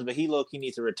lucky charms, but he low-key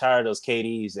needs to retire those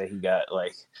KDs that he got.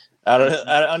 Like, I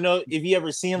don't know if you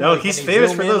ever see him. No, like, he's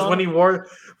famous for those when he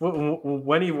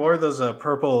wore those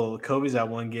purple Kobe's at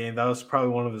one game. That was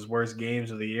probably one of his worst games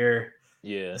of the year.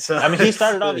 Yeah. So- I mean, he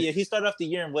started off the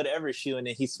year in whatever shoe, and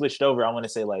then he switched over, I want to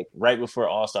say, like, right before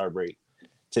All-Star break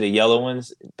to the yellow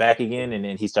ones back again, and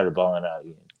then he started balling out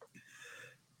again.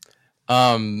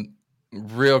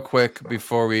 Real quick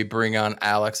before we bring on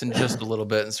Alex in just a little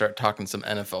bit and start talking some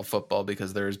NFL football,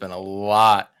 because there's been a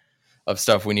lot of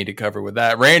stuff we need to cover with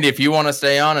that. Randy, if you want to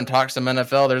stay on and talk some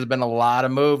NFL, there's been a lot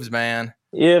of moves, man.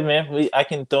 Yeah, man. I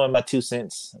can throw in my 2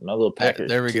 cents, my little Packers.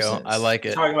 There we go. Cents. I like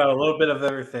it. Talking about a little bit of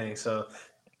everything. So,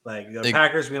 like the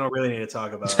Packers, we don't really need to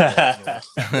talk about.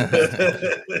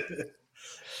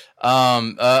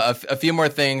 A few more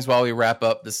things while we wrap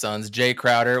up the Suns. Jay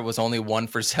Crowder was only 1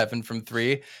 for 7 from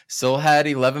 3. Still had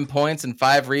 11 points and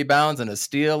 5 rebounds and a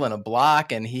steal and a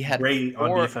block, and he had great 4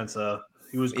 on defense.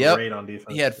 He was great on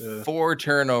defense. He had 4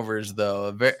 turnovers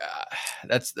though.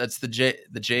 That's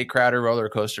the Jay Crowder roller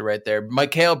coaster right there.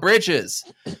 Mikal Bridges,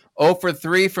 0 for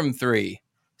 3 from 3.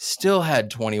 Still had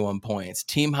 21 points.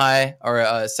 Team high,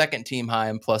 or second team high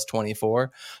in plus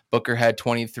 24. Booker had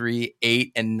 23,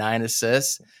 8 and 9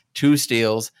 assists, 2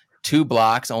 steals, 2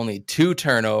 blocks, only 2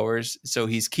 turnovers. So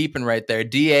he's keeping right there.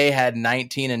 DA had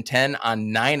 19 and 10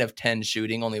 on 9 of 10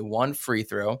 shooting, only 1 free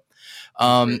throw.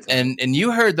 And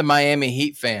you heard the Miami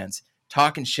Heat fans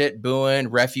talking shit, booing,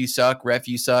 ref you suck.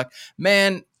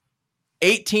 Man,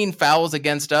 18 fouls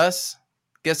against us.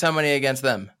 Guess how many against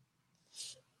them?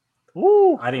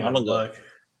 Woo! I didn't even look.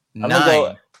 9.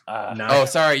 Go, 9. Oh,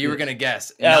 sorry, you were gonna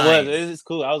guess. Yeah, 9. it was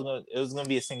cool. It was gonna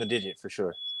be a single digit for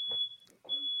sure.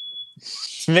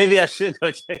 Maybe I should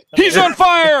go check. He's on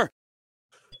fire.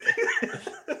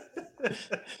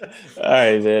 All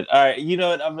right, man. All right, you know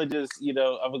what? I'm gonna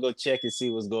go check and see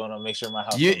what's going on. Make sure my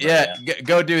house.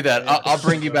 Go do that. I'll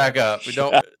bring you back up.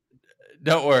 Don't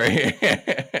worry.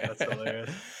 That's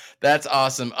hilarious. That's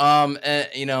awesome.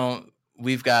 And,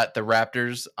 we've got the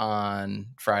Raptors on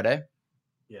Friday.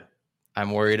 Yeah. I'm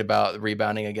worried about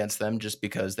rebounding against them just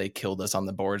because they killed us on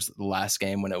the boards the last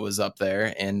game when it was up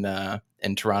there in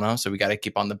Toronto. So we got to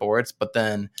keep on the boards. But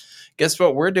then guess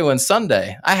what we're doing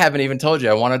Sunday? I haven't even told you.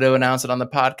 I wanted to announce it on the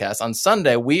podcast. On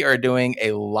Sunday, we are doing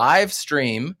a live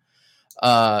stream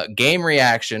game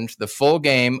reaction to the full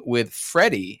game with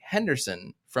Freddie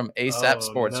Henderson from ASAP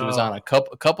Sports, who was on a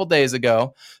couple days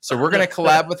ago. So we're going to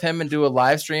collab with him and do a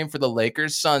live stream for the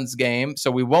Lakers Suns game.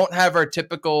 So we won't have our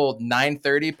typical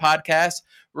 9:30 podcast.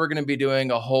 We're going to be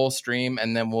doing a whole stream,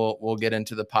 and then we'll get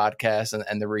into the podcast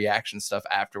and the reaction stuff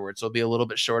afterwards. So it'll be a little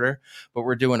bit shorter, but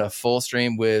we're doing a full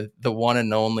stream with the one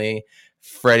and only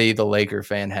Freddie, the Laker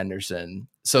fan Henderson.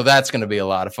 So that's going to be a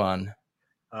lot of fun.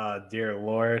 Dear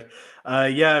Lord.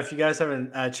 If you guys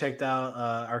haven't checked out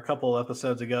our couple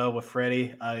episodes ago with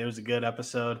Freddie, it was a good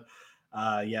episode.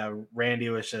 Randy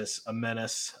was just a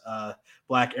menace.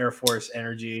 Black Air Force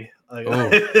energy.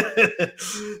 Damn.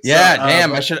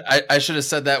 I should have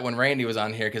said that when Randy was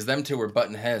on here, because them two were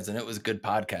butting heads, and it was good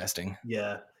podcasting.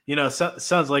 Yeah.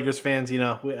 Suns Lakers fans,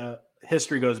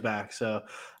 history goes back. So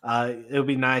it'll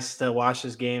be nice to watch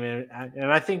this game.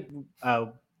 And I think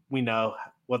we know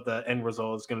what the end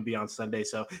result is going to be on Sunday.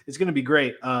 So it's going to be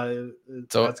great.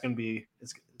 It's always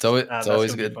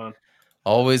good. Fun.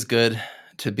 Always good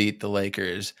to beat the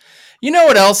Lakers. You know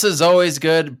what else is always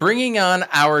good? Bringing on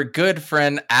our good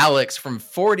friend Alex from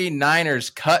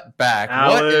 49ers Cutback.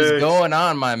 Alex. What is going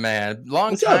on, my man?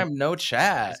 Long time no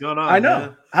chat. What's going on? I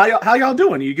know. Man? How y'all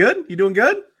doing? You good? You doing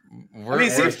good?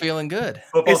 We're feeling good.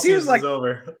 Football seems like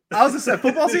over. I was gonna say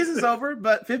football season's over,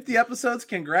 but 50 episods.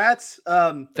 Congrats.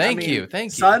 Thank you.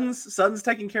 Suns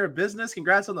taking care of business.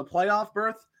 Congrats on the playoff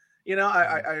berth. It's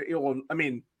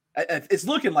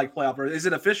looking like playoff berth. Is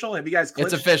it official? Have you guys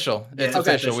clinched? It's official. It's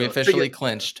official. We officially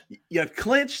clinched. You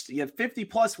clinched. You had 50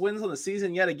 plus wins on the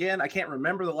season yet again. I can't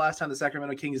remember the last time the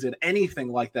Sacramento Kings did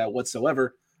anything like that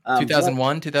whatsoever.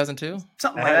 2001, 2002,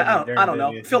 something like that. I don't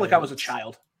know. I feel like I was a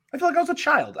child. I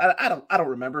don't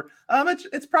remember.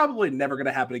 It's probably never going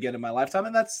to happen again in my lifetime,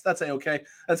 and that's a-okay.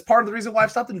 That's part of the reason why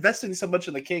I've stopped investing so much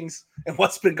in the Kings and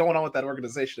what's been going on with that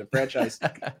organization and franchise.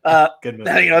 Good move.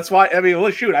 That's why. I mean,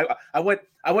 well, shoot, I went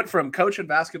from coaching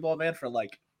basketball, man, for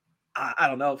like I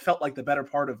don't know, it felt like the better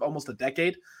part of almost a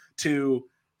decade, to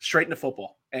straight into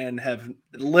football, and have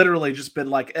literally just been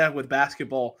like with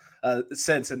basketball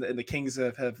since. And the Kings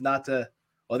have not.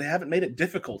 Well, they haven't made it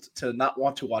difficult to not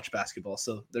want to watch basketball.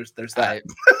 So there's that.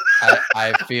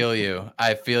 I feel you.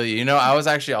 I was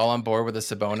actually all on board with the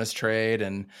Sabonis trade,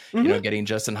 and getting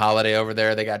Justin Holiday over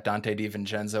there. They got Dante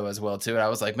DiVincenzo as well too. And I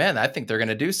was like, man, I think they're going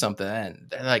to do something. And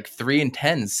they're like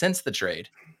 3-10 since the trade,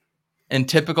 in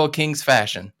typical Kings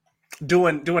fashion.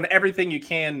 Doing everything you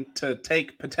can to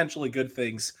take potentially good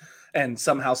things and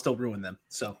somehow still ruin them.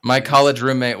 So my college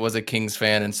roommate was a Kings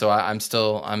fan, and so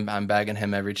I'm bagging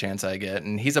him every chance I get.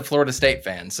 And he's a Florida State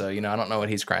fan, so I don't know what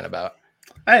he's crying about.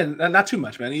 And not too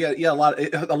much, man. Yeah, a lot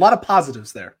of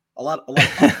positives there. A lot of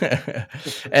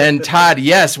positives. And Todd,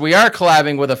 yes, we are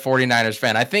collabing with a 49ers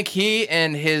fan. I think he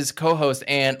and his co-host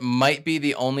Ant might be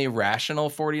the only rational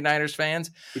 49ers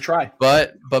fans. We try.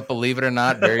 But believe it or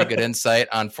not, very good insight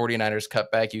on 49ers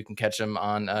Cutback. You can catch them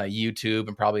on YouTube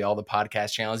and probably all the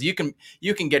podcast channels. You can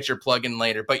get your plug in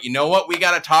later. But you know what we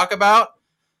got to talk about?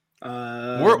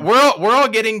 We're all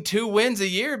getting 2 wins a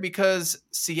year because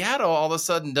Seattle all of a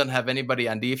sudden doesn't have anybody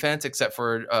on defense except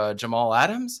for Jamal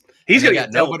Adams. He's gonna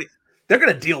get nobody. They're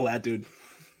gonna deal that dude.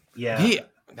 Yeah,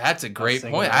 that's a great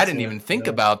point. I didn't even think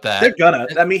about that. They're gonna.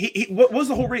 I mean, what was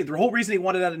the whole reason? The whole reason he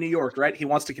wanted out of New York, right? He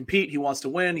wants to compete. He wants to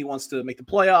win. He wants to make the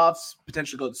playoffs,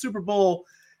 potentially go to the Super Bowl.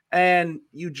 And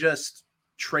you just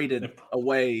traded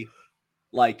away.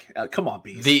 Like, come on,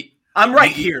 Bees. I'm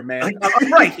right here, man.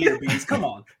 I'm right here, Bees. Come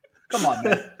on,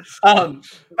 man.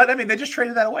 But I mean, they just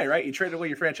traded that away, right? You traded away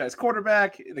your franchise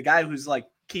quarterback, the guy who's like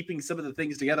keeping some of the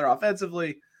things together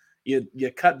offensively. You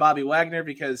cut Bobby Wagner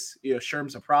because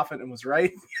Sherm's a prophet and was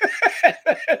right.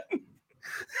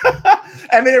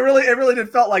 I mean, it really did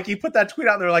felt like he put that tweet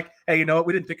out and they're like, hey, you know what?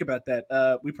 We didn't think about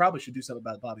that. We probably should do something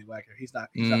about Bobby Wagner. He's not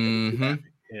going to do that.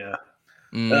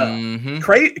 Yeah.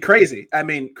 Crazy. I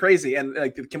mean, crazy. And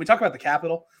can we talk about the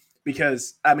Capitol?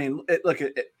 Because I mean,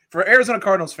 for Arizona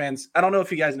Cardinals fans, I don't know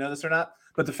if you guys know this or not,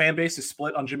 but the fan base is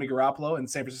split on Jimmy Garoppolo in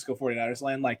San Francisco 49ers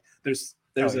land. Like there's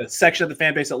a section of the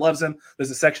fan base that loves him.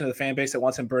 There's a section of the fan base that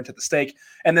wants him burnt at the stake.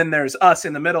 And then there's us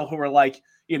in the middle who are like,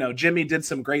 Jimmy did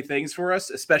some great things for us,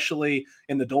 especially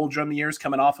in the doldrum years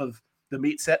coming off of the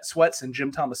meat sweats and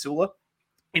Jim Tomasula,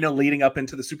 leading up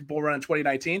into the Super Bowl run in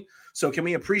 2019. So can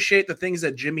we appreciate the things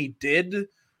that Jimmy did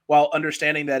while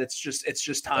understanding that it's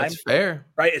just time? That's fair.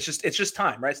 Right? It's just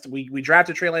time, right? So we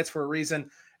drafted Trey Lance for a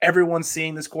reason. Everyone's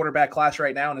seeing this quarterback class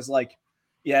right now and is like,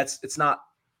 yeah, it's not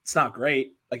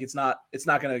great. Like it's not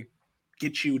going to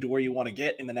get you to where you want to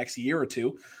get in the next year or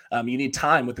two. You need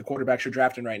time with the quarterbacks you're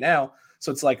drafting right now.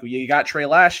 So it's like you got Trey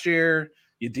last year,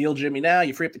 you deal Jimmy now,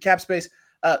 you free up the cap space.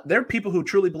 There are people who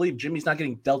truly believe Jimmy's not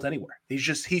getting dealt anywhere.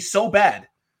 He's so bad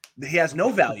that he has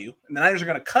no value, and the Niners are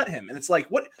going to cut him. And it's like,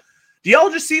 what? Do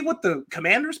y'all just see what the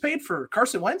Commanders paid for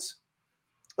Carson Wentz?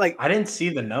 Like, I didn't see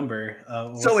the number.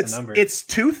 It's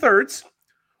 2/3.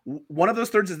 One of those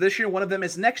thirds is this year. One of them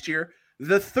is next year.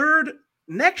 The third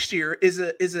next year is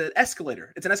an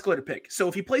escalator. It's an escalator pick. So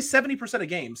if he plays 70% of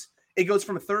games, it goes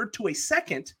from a third to a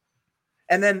second.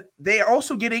 And then they are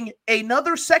also getting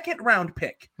another second round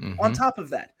pick on top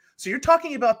of that. So you're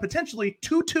talking about potentially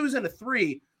 2 2s and a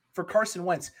 3 for Carson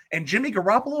Wentz. And Jimmy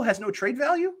Garoppolo has no trade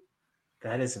value?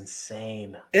 That is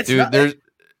insane. There's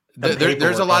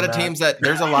a lot of teams that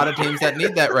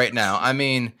need that right now. I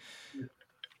mean,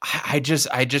 I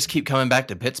just keep coming back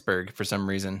to Pittsburgh for some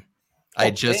reason.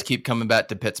 Keep coming back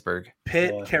to Pittsburgh.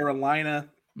 Carolina.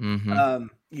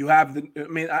 You have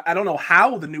I don't know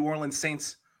how the New Orleans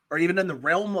Saints are even in the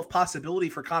realm of possibility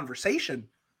for conversation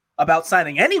about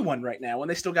signing anyone right now when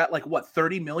they still got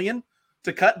 $30 million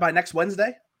to cut by next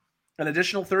Wednesday, an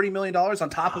additional $30 million on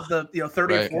top of the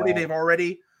 30 or 40 they've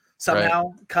already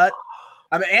somehow cut.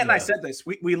 I mean, Ant and I said this.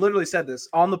 We literally said this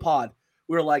on the pod.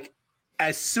 We were like,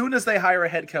 as soon as they hire a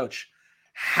head coach,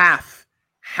 half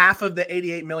of the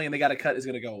 $88 million they got to cut is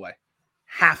going to go away.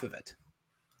 Half of it.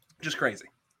 Just crazy.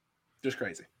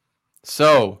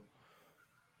 So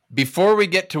before we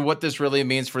get to what this really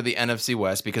means for the NFC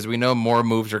West, because we know more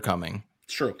moves are coming.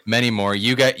 It's true. Many more.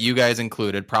 You guys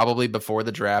included, probably before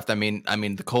the draft. I mean,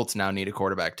 the Colts now need a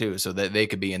quarterback too, so that they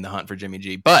could be in the hunt for Jimmy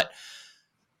G. But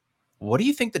what do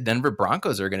you think the Denver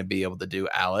Broncos are going to be able to do,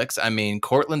 Alex? I mean,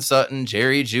 Cortland Sutton,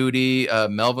 Jerry Jeudy,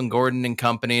 Melvin Gordon and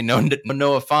company, no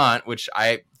Noah Fant, which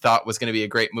I thought was going to be a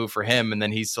great move for him, and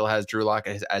then he still has Drew Lock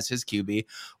as his QB.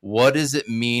 What does it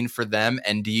mean for them?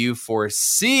 And do you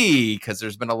foresee, because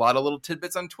there's been a lot of little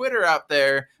tidbits on Twitter out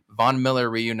there, Von Miller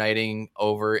reuniting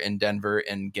over in Denver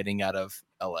and getting out of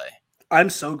LA? I'm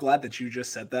so glad that you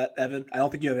just said that, Evan. I don't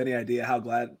think you have any idea how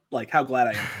glad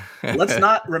I am. Let's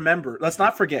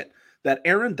not forget that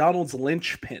Aaron Donald's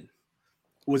linchpin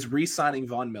was re-signing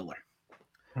Von Miller.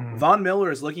 Von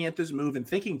Miller is looking at this move and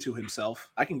thinking to himself,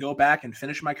 I can go back and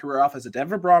finish my career off as a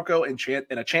Denver Bronco and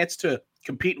a chance to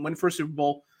compete and win for a Super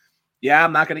Bowl. Yeah,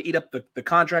 I'm not going to eat up the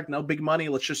contract. No big money.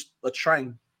 Let's try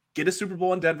and get a Super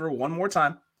Bowl in Denver one more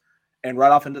time and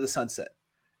ride off into the sunset.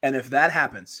 And if that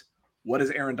happens, what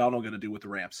is Aaron Donald going to do with the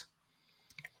Rams?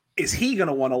 Is he going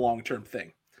to want a long-term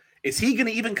thing? Is he going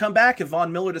to even come back if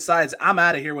Von Miller decides, I'm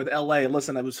out of here with LA?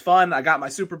 Listen, it was fun. I got my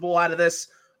Super Bowl out of this.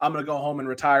 I'm going to go home and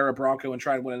retire a Bronco and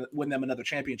try and win them another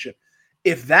championship.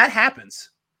 If that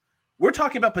happens, we're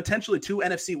talking about potentially 2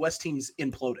 NFC West teams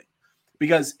imploding.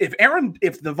 Because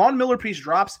if the Von Miller piece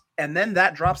drops and then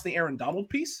that drops the Aaron Donald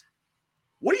piece,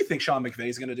 what do you think Sean McVay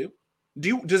is going to do?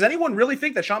 Does anyone really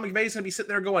think that Sean McVay is going to be sitting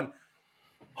there going,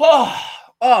 oh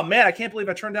man, I can't believe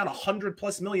I turned down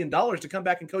 $100+ million to come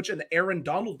back and coach an Aaron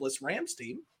Donald-less Rams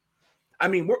team? I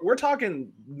mean, we're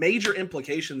talking major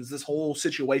implications, this whole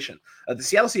situation. The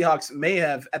Seattle Seahawks may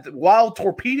have, while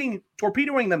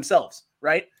torpedoing themselves,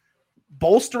 right,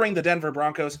 bolstering the Denver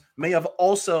Broncos, may have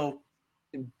also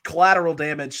collateral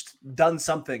damaged, done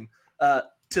something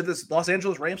to this Los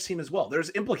Angeles Rams team as well. There's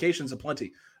implications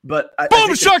aplenty. But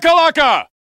Boom shakalaka!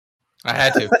 I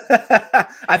had to.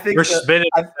 I think you're spinning.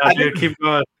 Keep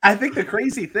going. I think the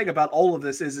crazy thing about all of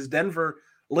this is Denver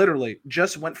literally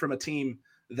just went from a team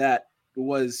that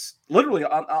was literally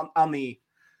on the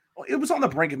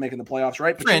brink of making the playoffs,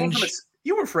 right? But fringe.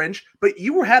 You were fringe, but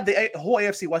you had the whole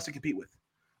AFC West to compete with.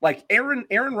 Like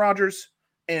Aaron Rodgers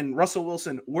and Russell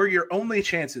Wilson were your only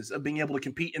chances of being able to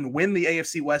compete and win the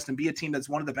AFC West and be a team that's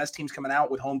one of the best teams coming out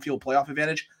with home field playoff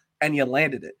advantage, and you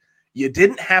landed it. You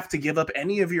didn't have to give up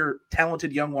any of your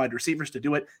talented young wide receivers to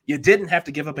do it. You didn't have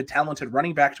to give up a talented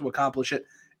running back to accomplish it.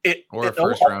 Or a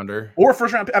first rounder. Or a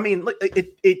first round. I mean,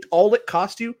 it all it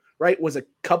cost you, right, was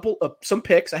some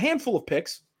picks, a handful of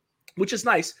picks, which is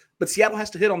nice, but Seattle has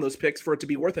to hit on those picks for it to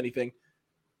be worth anything.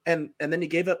 And then you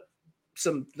gave up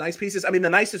some nice pieces. I mean, the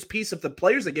nicest piece of the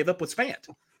players they gave up was Fant.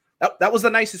 That was the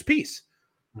nicest piece.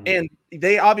 Mm-hmm. And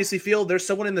they obviously feel there's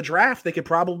someone in the draft they could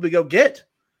probably go get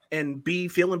and be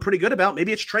feeling pretty good about.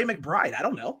 Maybe it's Trey McBride. I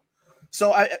don't know.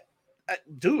 So it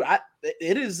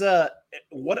is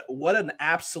what an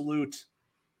absolute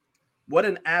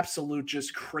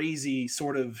just crazy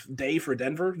sort of day for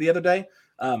Denver the other day.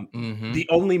 The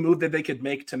only move that they could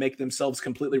make to make themselves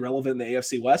completely relevant in the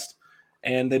AFC West,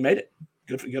 and they made it.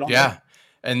 Good on them.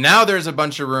 And now there's a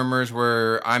bunch of rumors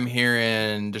where I'm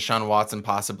hearing Deshaun Watson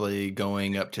possibly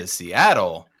going up to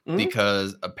Seattle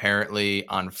because apparently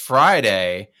on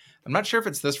Friday, I'm not sure if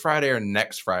it's this Friday or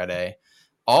next Friday,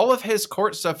 all of his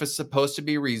court stuff is supposed to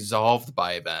be resolved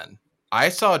by then. I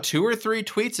saw 2 or 3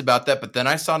 tweets about that, but then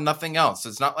I saw nothing else.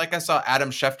 It's not like I saw Adam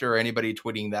Schefter or anybody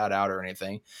tweeting that out or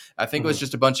anything. I think it was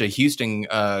just a bunch of Houston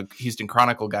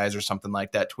Chronicle guys or something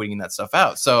like that tweeting that stuff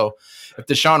out. So if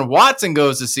Deshaun Watson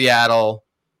goes to Seattle,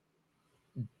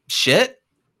 shit.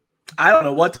 I don't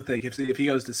know what to think if he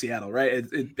goes to Seattle, right?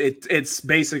 It's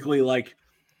basically like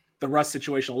the Russ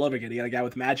situation all over again. You got a guy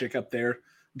with magic up there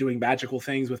doing magical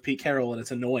things with Pete Carroll, and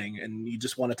it's annoying, and you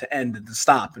just want it to end and to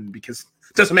stop, and because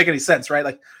it doesn't make any sense, right?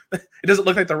 Like, it doesn't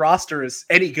look like the roster is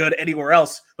any good anywhere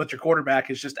else, but your quarterback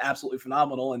is just absolutely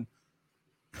phenomenal and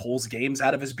pulls games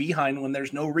out of his behind when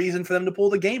there's no reason for them to pull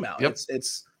the game out. Yep.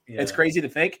 It's crazy to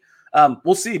think.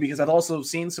 We'll see, because I've also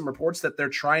seen some reports that they're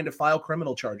trying to file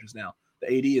criminal charges now.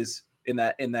 The AD is in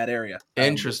that area.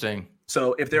 Interesting.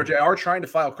 So if they are trying to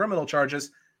file criminal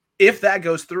charges, if that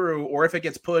goes through, or if it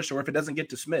gets pushed, or if it doesn't get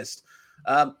dismissed,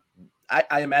 I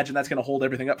imagine that's going to hold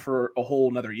everything up for a whole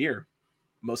another year,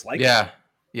 most likely.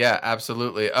 Yeah,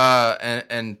 absolutely.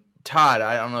 And Todd,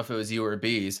 I don't know if it was you or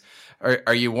Bees.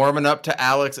 Are you warming up to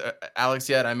Alex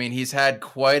yet? I mean, he's had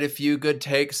quite a few good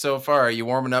takes so far. Are you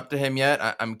warming up to him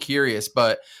yet? I'm curious.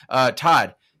 But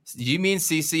Todd, do you mean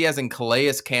CC as in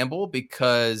Calais Campbell?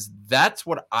 Because that's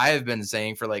what I've been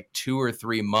saying for like 2 or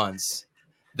 3 months.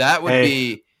 That would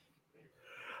be.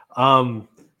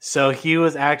 So he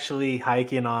was actually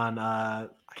hiking on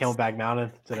Camelback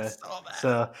Mountain today.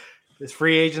 So it's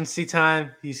free agency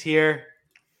time. He's here.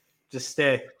 Just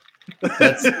stay.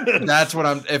 That's what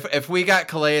I'm. If we got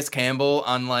Calais Campbell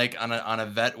on a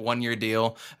vet 1-year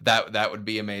deal, that would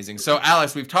be amazing. So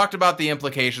Alex, we've talked about the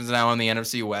implications now on the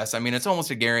NFC West. I mean, it's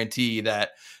almost a guarantee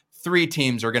that 3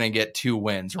 teams are going to get 2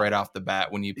 wins right off the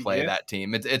bat when you play that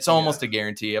team. It's almost a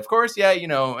guarantee. Of course,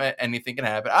 anything can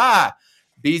happen.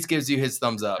 Bees gives you his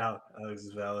thumbs up. Alex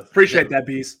is valid. Appreciate that,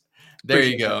 Bees. There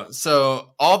you go.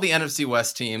 So all the NFC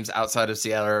West teams outside of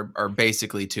Seattle are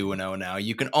basically 2-0 now.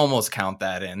 You can almost count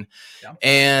that in. Yeah.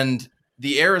 And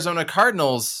the Arizona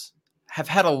Cardinals have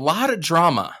had a lot of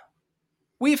drama.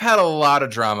 We've had a lot of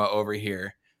drama over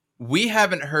here. We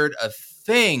haven't heard a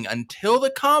thing until the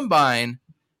combine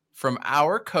from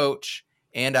our coach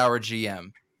and our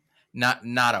GM. Not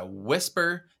a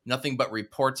whisper. Nothing but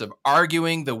reports of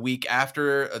arguing the week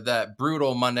after that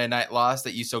brutal Monday night loss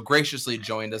that you so graciously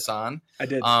joined us on. I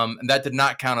did. And that did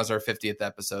not count as our 50th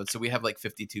episode. So we have like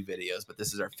 52 videos, but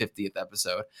this is our 50th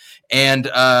episode. And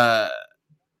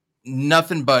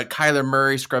nothing but Kyler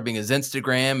Murray scrubbing his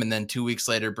Instagram and then 2 weeks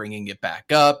later bringing it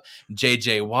back up.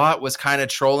 JJ Watt was kind of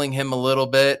trolling him a little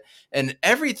bit, and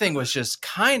everything was just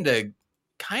kind of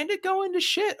going to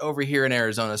shit over here in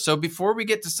Arizona. So before we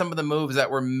get to some of the moves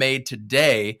that were made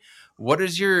today, what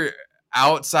is your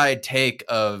outside take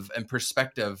of and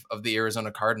perspective of the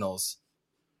Arizona Cardinals?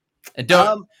 And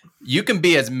you can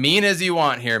be as mean as you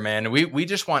want here, man. We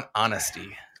just want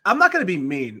honesty. I'm not going to be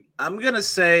mean. I'm going to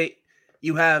say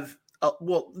you have,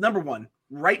 number one,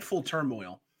 rightful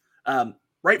turmoil.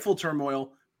 Rightful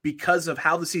turmoil because of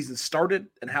how the season started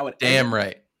and how it ended.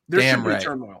 Right. There should be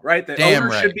turmoil, right? The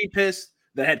owner should be pissed.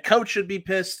 The head coach should be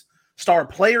pissed. Star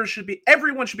players should be.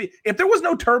 Everyone should be. If there was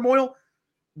no turmoil,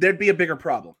 there'd be a bigger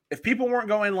problem. If people weren't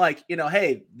going like,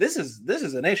 hey, this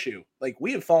is an issue. Like,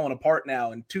 we have fallen apart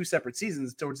now in 2 separate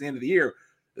seasons towards the end of the year.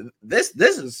 This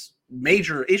is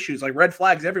major issues, like red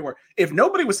flags everywhere. If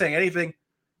nobody was saying anything,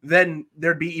 then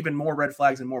there'd be even more red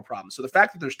flags and more problems. So the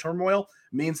fact that there's turmoil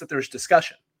means that there's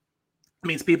discussion. It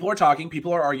means people are talking,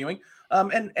 people are arguing.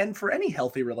 And for any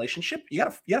healthy relationship, you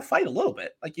gotta fight a little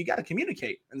bit. Like, you gotta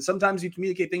communicate. And sometimes you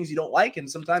communicate things you don't like, and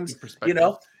sometimes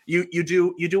you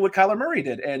do what Kyler Murray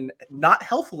did and not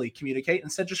healthily communicate,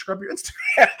 instead just scrub your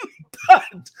Instagram.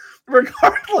 But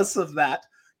regardless of that,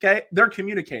 okay, they're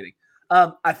communicating.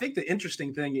 I think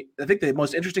the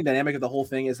most interesting dynamic of the whole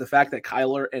thing is the fact that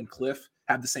Kyler and Cliff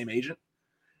have the same agent.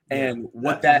 And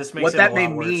what that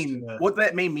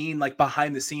may mean like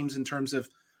behind the scenes in terms of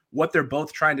what they're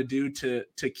both trying to do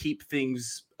to keep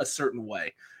things a certain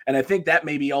way. And I think that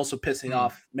may be also pissing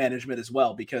off management as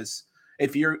well, because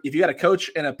if you got a coach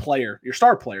and a player, your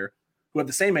star player, who have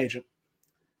the same agent,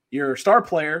 your star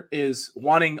player is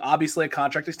wanting obviously a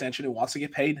contract extension and wants to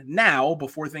get paid now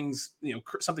before things,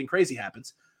 something crazy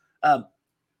happens.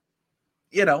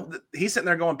 He's sitting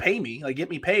there going, pay me, like, get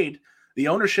me paid. The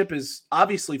ownership is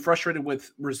obviously frustrated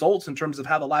with results in terms of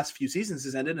how the last few seasons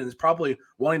has ended, and is probably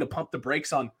wanting to pump the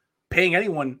brakes on paying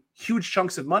anyone huge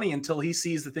chunks of money until he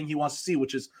sees the thing he wants to see,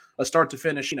 which is a start to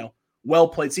finish,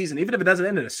 well-played season, even if it doesn't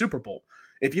end in a Super Bowl.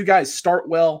 If you guys start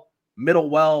well, middle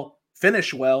well,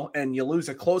 finish well, and you lose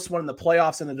a close one in the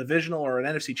playoffs in a divisional or an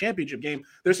NFC championship game,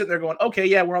 they're sitting there going, okay,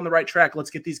 yeah, we're on the right track. Let's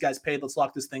get these guys paid. Let's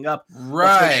lock this thing up.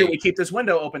 Right. Let's make sure we keep this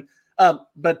window open.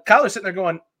 But Kyler's sitting there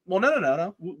going, well,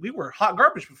 no. We were hot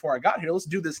garbage before I got here. Let's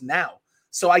do this now.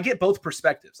 So I get both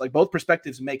perspectives. Like, both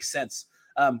perspectives make sense.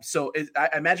 I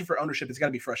imagine for ownership, it's got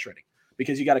to be frustrating,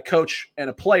 because you got a coach and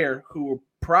a player who are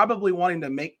probably wanting to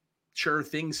make sure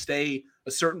things stay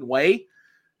a certain way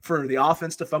for the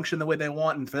offense to function the way they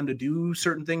want, and for them to do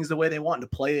certain things the way they want, and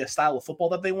to play a style of football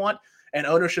that they want. And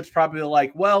ownership's probably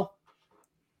like, well,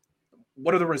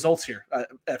 what are the results here?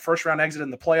 A first round exit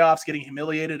in the playoffs, getting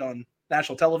humiliated on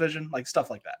national television, like stuff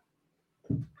like that.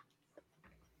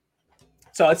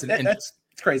 So it's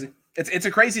crazy. It's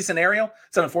a crazy scenario.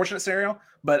 It's an unfortunate scenario,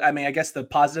 but I mean, I guess the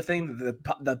positive thing,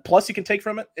 the plus you can take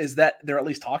from it is that they're at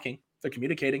least talking. They're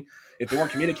communicating. If they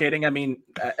weren't communicating, I mean,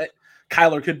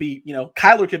 Kyler could be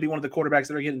one of the quarterbacks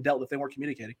that are getting dealt with if they weren't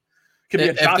communicating. Could be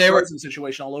a Josh Rosen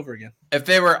situation all over again. If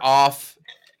they were off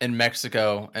in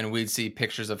Mexico and we'd see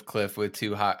pictures of Cliff with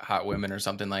 2 hot women or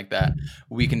something like that,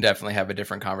 we can definitely have a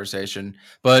different conversation.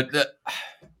 But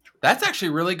that's actually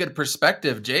really good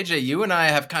perspective. JJ, you and I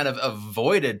have kind of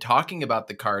avoided talking about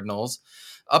the Cardinals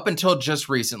up until just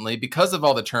recently because of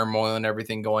all the turmoil and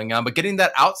everything going on. But getting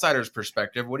that outsider's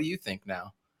perspective, what do you think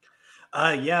now?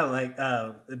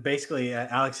 Basically,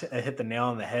 Alex hit the nail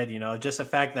on the head. Just the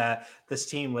fact that this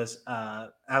team was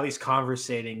at least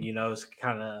conversating, is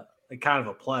kind of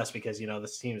a plus, because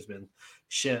this team has been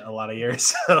shit a lot of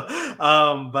years. So,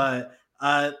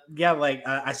 I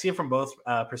see it from both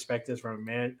perspectives, from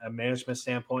a management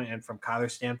standpoint and from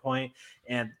Kyler's standpoint,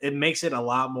 and it makes it a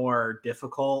lot more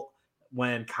difficult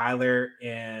when Kyler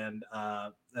and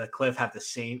Cliff have the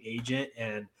same agent,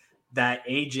 and that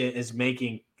agent is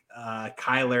making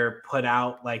Kyler put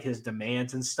out like his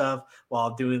demands and stuff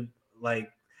while doing like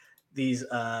these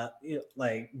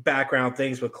background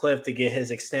things with Cliff to get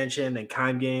his extension, and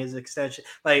Kime getting his extension.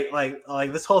 Like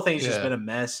this whole thing's just been a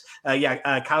mess.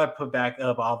 Kyler put back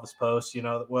up all of his posts,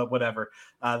 whatever.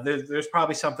 There's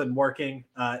probably something working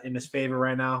in his favor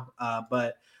right now.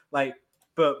 But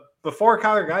before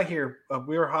Kyler got here,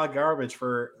 we were hot garbage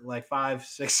for like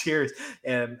 5-6 years,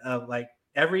 and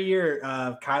every year,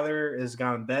 Kyler has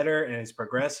gotten better and he's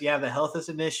progressed. Yeah, the health is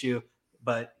an issue,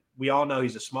 but we all know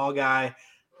he's a small guy.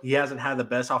 He hasn't had the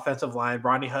best offensive line.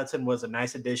 Rodney Hudson was a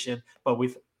nice addition, but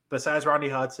besides Rodney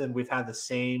Hudson, we've had the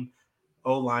same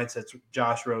O-line since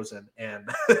Josh Rosen.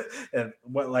 And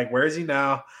where is he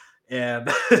now? And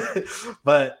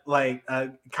but like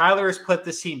Kyler has put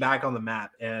this team back on the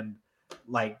map, and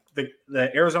like the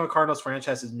Arizona Cardinals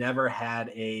franchise has never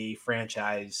had a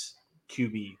franchise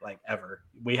QB like ever.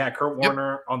 We had Kurt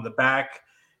Warner on the back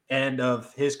end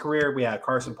of his career. We had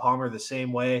Carson Palmer the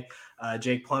same way.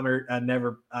 Jake Plummer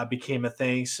never became a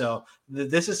thing. So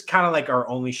this is kind of like our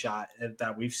only shot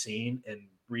that we've seen in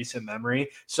recent memory.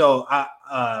 So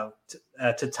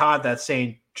to Todd that's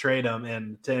saying trade him,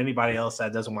 and to anybody else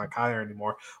that doesn't want Kyler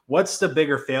anymore, what's the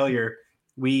bigger failure?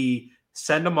 We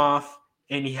send him off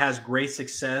and he has great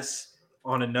success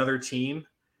on another team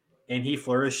and he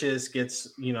flourishes,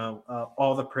 gets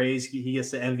all the praise, he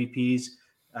gets the MVPs,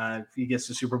 he gets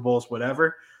the Super Bowls,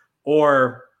 whatever,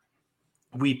 or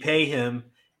we pay him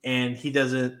and he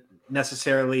doesn't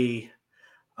necessarily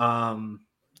like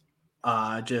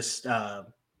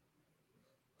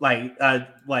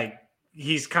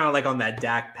he's kind of like on that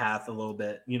Dak path a little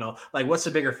bit, like what's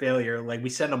the bigger failure? Like we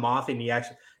send him off and he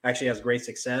actually has great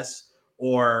success,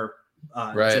 or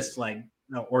just like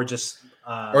or just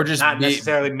not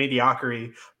necessarily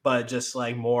mediocrity, but just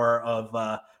like more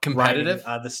of competitive,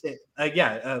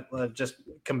 just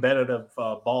competitive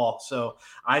ball. So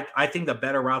I think the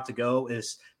better route to go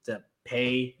is to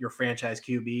pay your franchise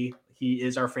QB. He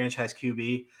is our franchise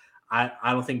QB. I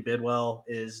don't think Bidwell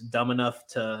is dumb enough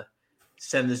to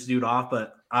send this dude off,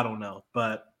 but I don't know.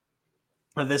 But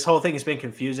this whole thing has been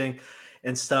confusing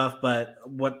and stuff. But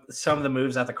what some of the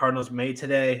moves that the Cardinals made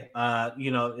today,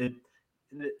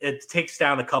 it takes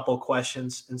down a couple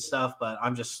questions and stuff. But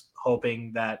I'm just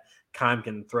hoping that Keim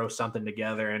can throw something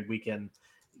together and we can,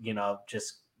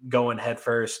 just go in head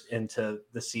first into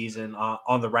the season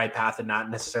on the right path and not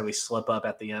necessarily slip up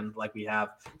at the end like we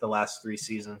have the last 3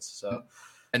 seasons. So.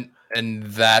 And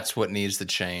that's what needs to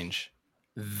change.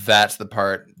 That's the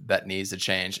part that needs to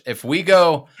change. If we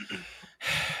go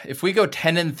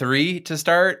 10-3 to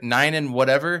start, 9 and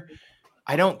whatever,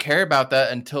 I don't care about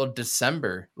that until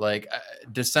December. Like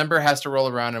December has to roll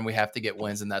around and we have to get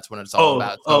wins, and that's when it's all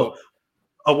about. So,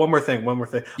 one more thing.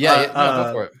 Yeah,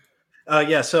 go for it.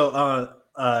 So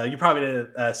you probably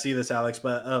didn't see this, Alex,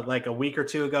 but like a week or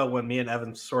two ago when me and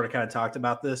Evan sort of kind of talked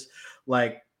about this,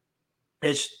 like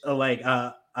it's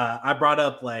I brought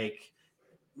up like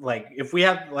if we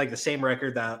have like the same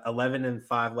record, that 11-5,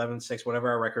 11-6, whatever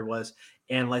our record was,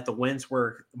 and like the wins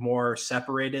were more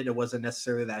separated, it wasn't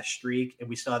necessarily that streak, and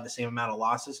we still had the same amount of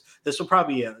losses, this will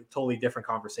probably be a totally different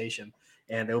conversation,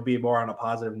 and it'll be more on a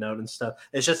positive note and stuff.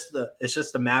 It's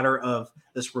just a matter of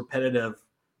this repetitive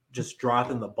just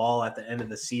dropping the ball at the end of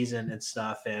the season and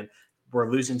stuff, and we're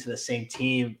losing to the same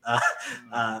team.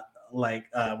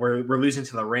 We're losing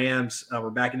to the Rams. We're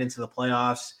backing into the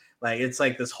playoffs. Like it's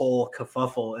like this whole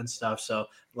kerfuffle and stuff. So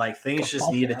like things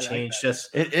just need to change.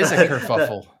 It is a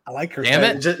kerfuffle. I like kerfuffle.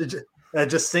 Damn it.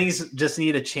 Just things just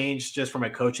need to change just from a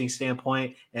coaching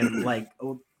standpoint, and like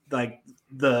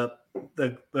the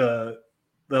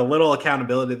little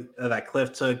accountability that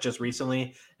Cliff took just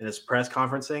recently in his press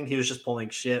conferencing. He was just pulling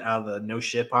shit out of the no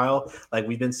shit pile. Like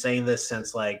we've been saying this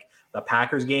since like the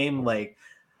Packers game. Like,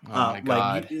 oh my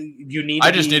God. You need. I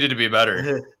just needed to be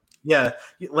better. Yeah,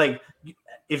 like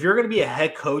if you're going to be a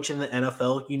head coach in the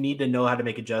NFL, you need to know how to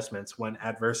make adjustments when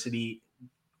adversity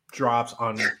drops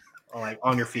on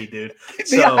your feet, dude.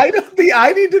 The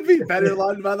I need to be better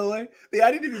line, by the way. The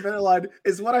I need to be better line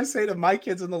is what I say to my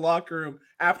kids in the locker room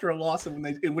after a loss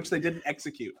in which they didn't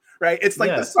execute. Right? It's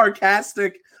like the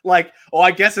sarcastic, like, oh,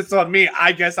 I guess it's on me.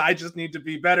 I guess I just need to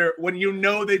be better. When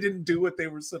they didn't do what they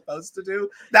were supposed to do.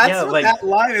 That's what that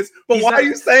line is. But why are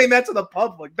you saying that to the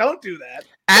public? Don't do that.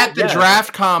 At the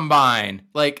draft combine,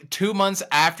 like 2 months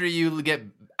after you get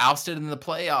ousted in the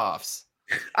playoffs.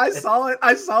 I saw it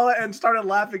and started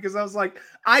laughing because I was like,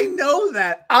 I know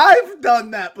that. I've done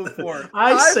that before.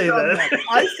 I say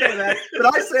that, but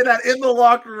I say that in the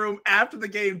locker room after the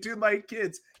game to my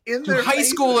kids. In their high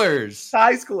schoolers.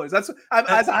 That's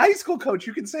as a high school coach,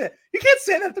 you can say it. You can't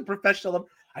say that to professional.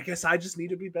 I guess I just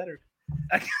need to be better.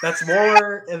 That's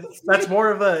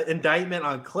more of an indictment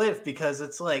on Cliff, because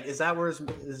it's like, is that where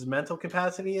his mental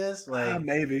capacity is? Like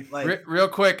maybe. Like real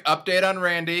quick update on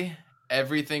Randy.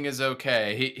 Everything is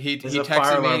okay. He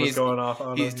texted me.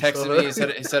 He's texted me.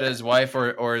 He said his wife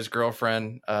or his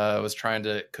girlfriend was trying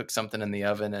to cook something in the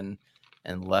oven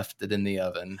and left it in the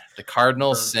oven. The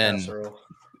cardinal sin.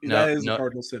 That is a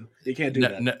cardinal sin. You can't do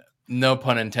that. No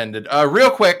pun intended. Real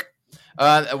quick,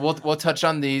 we'll touch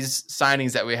on these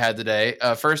signings that we had today.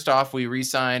 First off, we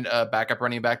re-signed backup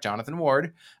running back Jonathan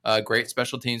Ward, great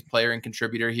special teams player and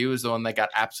contributor. He was the one that got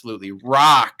absolutely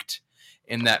rocked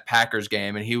in that Packers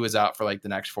game, and he was out for like the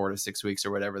next 4 to 6 weeks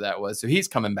or whatever that was. So he's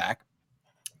coming back.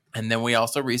 And then we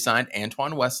also re-signed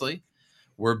Antoine Wesley.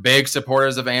 We're big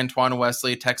supporters of Antoine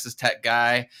Wesley, Texas Tech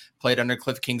guy, played under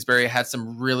Cliff Kingsbury, had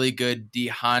some really good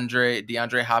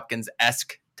DeAndre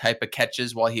Hopkins-esque type of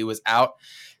catches while he was out.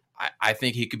 I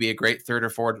think he could be a great third or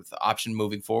fourth option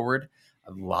moving forward.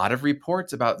 A lot of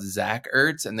reports about Zach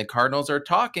Ertz, and the Cardinals are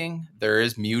talking. There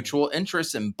is mutual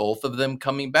interest in both of them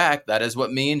coming back. That is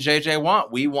what me and JJ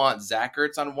want. We want Zach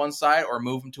Ertz on one side or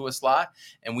move him to a slot,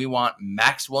 and we want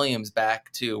Max Williams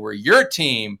back too, where your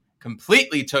team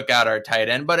completely took out our tight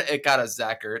end, but it got us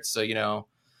Zach Ertz. So,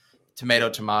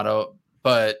 tomato.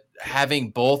 But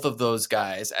having both of those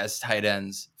guys as tight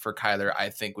ends for Kyler, I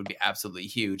think would be absolutely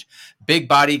huge. Big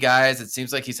body guys. It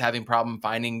seems like he's having problem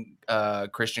finding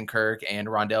Christian Kirk and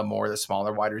Rondale Moore, the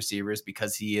smaller wide receivers,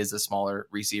 because he is a smaller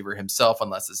receiver himself,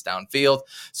 unless it's downfield.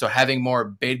 So having more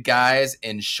big guys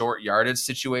in short yardage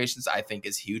situations, I think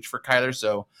is huge for Kyler.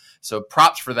 So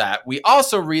props for that. We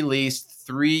also released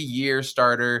 3-year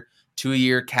starter,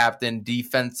 2-year captain,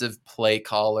 defensive play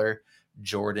caller,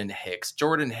 Jordan Hicks.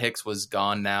 Jordan Hicks was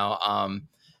gone now.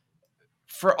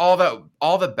 For all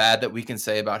the bad that we can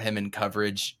say about him in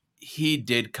coverage, he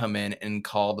did come in and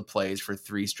call the plays for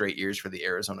 3 straight years for the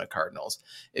Arizona Cardinals.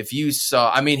 If you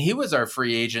saw, he was our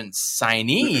free agent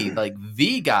signee, like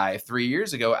the guy 3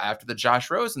 years ago after the Josh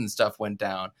Rosen stuff went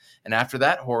down and after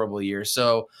that horrible year.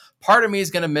 So part of me is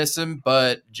going to miss him,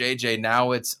 but JJ,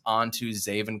 now it's on to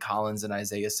Zaven Collins and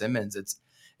Isaiah Simmons. It's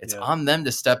on them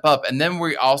to step up. And then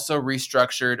we also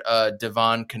restructured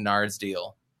Devon Kennard's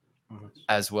deal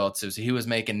as well too. So he was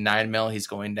making $9 million. He's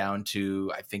going down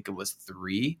to, I think it was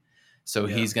 3. So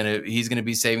he's gonna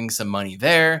be saving some money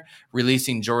there.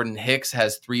 Releasing Jordan Hicks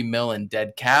has $3 million in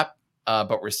dead cap,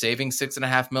 but we're saving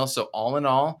 $6.5 million. So all in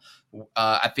all,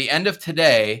 at the end of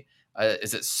today,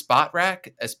 is it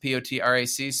Spotrac?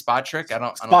 SPOTRAC?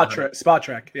 Spotrac?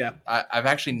 Spotrac. Yeah. I've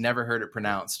actually never heard it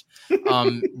pronounced.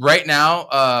 Right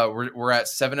now, we're at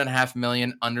 $7.5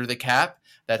 million under the cap.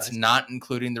 That's not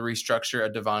including the restructure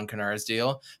of Devon Kennard's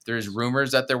deal. There's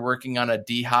rumors that they're working on a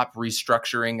D-Hop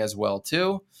restructuring as well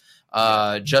too.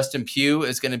 Justin Pugh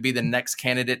is going to be the next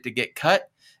candidate to get cut.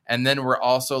 And then we're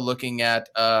also looking at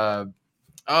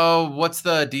what's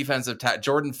the defensive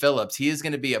Jordan Phillips. He is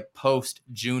going to be a post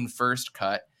June 1st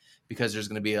cut because there's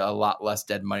going to be a lot less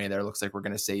dead money there. It looks like we're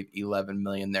going to save $11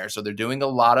 million there. So they're doing a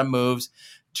lot of moves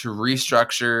to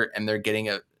restructure, and they're getting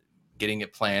it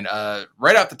planned.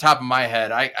 Right off the top of my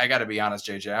head, I got to be honest,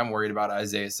 JJ, I'm worried about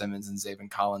Isaiah Simmons and Zaven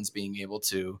Collins being able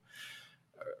to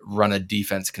run a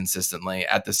defense consistently.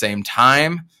 At the same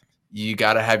time, you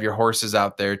got to have your horses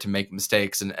out there to make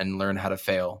mistakes and learn how to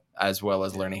fail, as well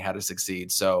as learning how to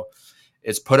succeed. So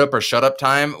it's put up or shut up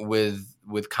time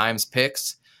with Keim's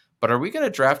picks. But are we going to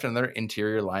draft another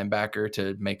interior linebacker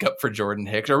to make up for Jordan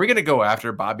Hicks? Are we going to go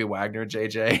after Bobby Wagner,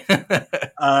 JJ?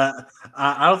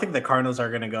 I don't think the Cardinals are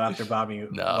going to go after Bobby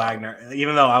Wagner,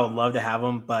 even though I would love to have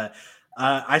him. But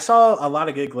I saw a lot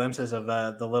of good glimpses of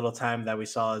the little time that we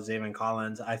saw of Zaven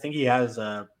Collins. I think he has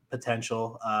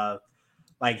potential.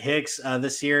 Like Hicks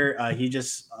this year, he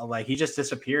just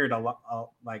disappeared a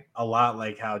lot, like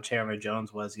how Chandler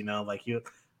Jones was. He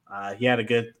had a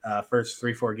good first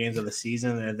 3-4 games of the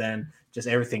season, and then just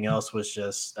everything else was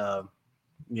just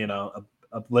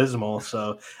abysmal.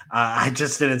 So I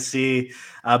just didn't see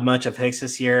much of Hicks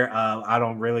this year. I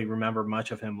don't really remember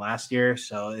much of him last year,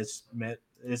 so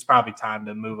it's probably time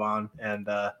to move on. And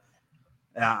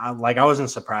I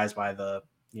wasn't surprised by the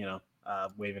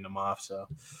waving him off. So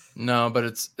no, but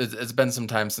it's been some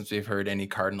time since we've heard any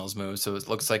Cardinals move. So it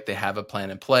looks like they have a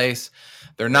plan in place.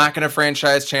 They're not going to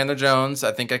franchise Chandler Jones.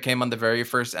 I think I came on the very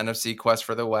first NFC Quest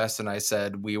for the West, and I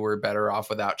said we were better off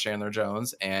without Chandler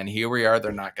Jones. And here we are.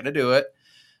 They're not going to do it.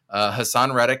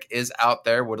 Hassan Reddick is out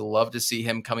there. Would love to see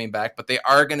him coming back, but they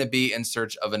are going to be in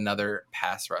search of another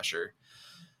pass rusher.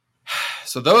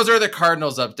 So those are the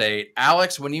Cardinals update.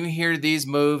 Alex, when you hear these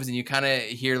moves and you kind of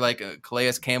hear like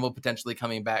Calais Campbell potentially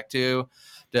coming back too,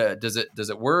 does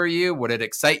it worry you? Would it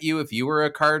excite you if you were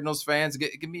a Cardinals fan?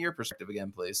 Give me your perspective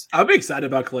again, please. I'm excited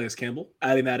about Calais Campbell,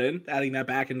 adding that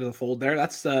back into the fold there.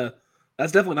 That's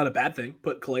definitely not a bad thing.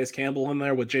 Put Calais Campbell in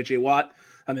there with J.J. Watt.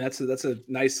 I mean, that's a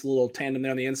nice little tandem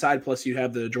there on the inside. Plus, you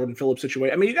have the Jordan Phillips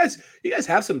situation. I mean, you guys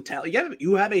have some talent.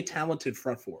 You have a talented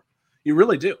front four. You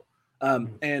really do.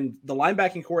 And the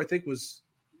linebacking core, I think,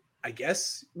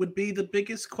 would be the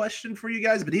biggest question for you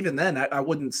guys. But even then, I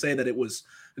wouldn't say that it was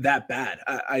that bad.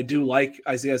 I do like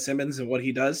Isaiah Simmons and what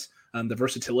he does, the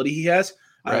versatility he has.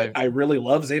 Right. I really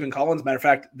love Zaven Collins. Matter of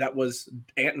fact, that was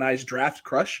Ant and I's draft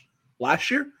crush last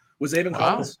year. Was Zaven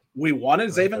Collins. We wanted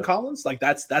Zaven Collins. Like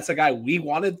that's a guy we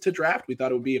wanted to draft. We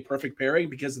thought it would be a perfect pairing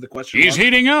because of the question. He's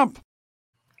heating up.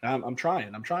 I'm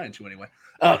trying to anyway.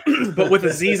 But with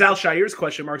Azeez Al-Shaair's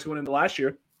question marks going into last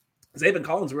year, Zaven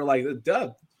Collins, we're like,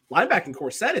 duh, linebacking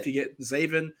core set. If you get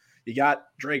Zaven, you got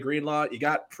Dre Greenlaw, you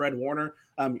got Fred Warner,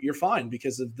 you're fine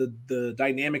because of the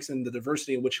dynamics and the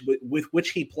diversity in with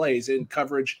which he plays in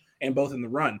coverage and both in the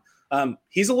run.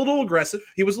 He's a little aggressive.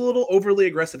 He was a little overly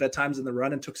aggressive at times in the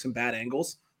run and took some bad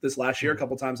angles this last year, a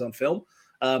couple times on film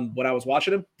when I was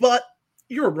watching him. But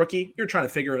you're a rookie. You're trying to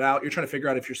figure it out. You're trying to figure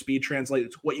out if your speed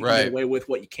translates, what you can get away with,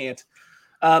 what you can't.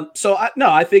 I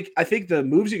think the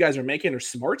moves you guys are making are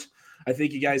smart. I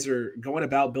think you guys are going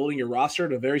about building your roster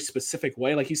in a very specific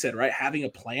way. Like you said, right? Having a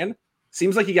plan.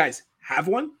 Seems like you guys have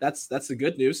one. That's the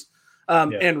good news.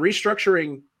 And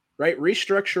restructuring, right?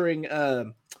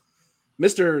 Restructuring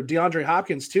Mr. DeAndre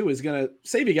Hopkins too is going to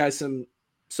save you guys some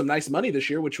nice money this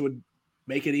year, which would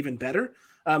make it even better.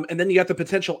 And then you got the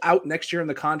potential out next year in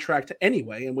the contract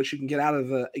anyway, in which you can get out of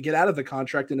the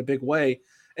contract in a big way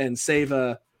and save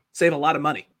a lot of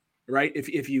money, right?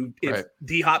 If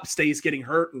D Hop stays getting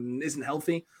hurt and isn't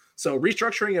healthy, so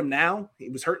restructuring him now, he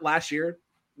was hurt last year,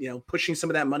 pushing some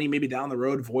of that money maybe down the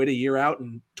road, void a year out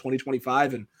in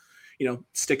 2025, and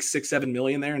stick 6-7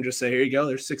 million there and just say, here you go,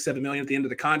 there's 6-7 million at the end of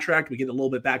the contract. We get a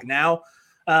little bit back now,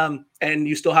 and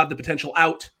you still have the potential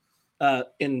out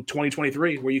in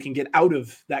 2023 where you can get out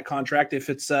of that contract if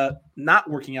it's not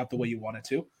working out the way you want it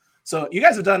to. So you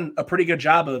guys have done a pretty good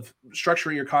job of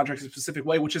structuring your contracts in a specific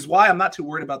way, which is why I'm not too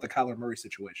worried about the Kyler Murray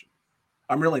situation.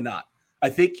 I'm really not. I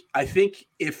think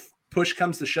if push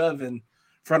comes to shove and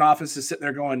front office is sitting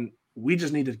there going, we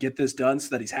just need to get this done so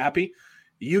that he's happy,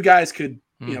 you guys could,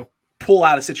 pull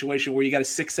out a situation where you got a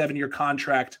 6-7 year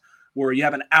contract where you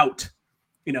have an out,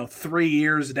 3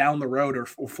 years down the road or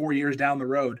 4 years down the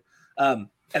road. And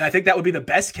I think that would be the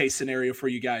best case scenario for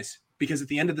you guys, because at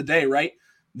the end of the day, right,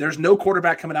 there's no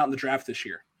quarterback coming out in the draft this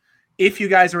year. If you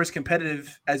guys are as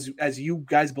competitive as you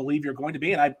guys believe you're going to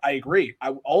be, and I agree,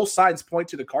 all signs point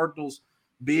to the Cardinals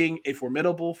being a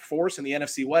formidable force in the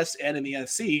NFC West and in the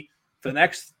NFC for the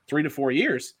next 3 to 4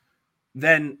 years,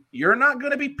 then you're not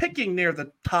going to be picking near the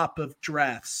top of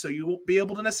drafts. So you won't be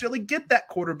able to necessarily get that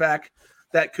quarterback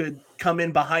that could come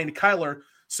in behind Kyler.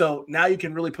 So now you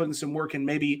can really put in some work and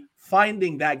maybe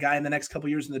finding that guy in the next couple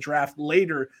of years in the draft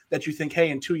later that you think,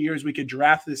 hey, in 2 years we could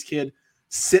draft this kid,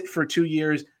 sit for 2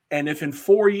 years. And if in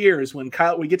 4 years, when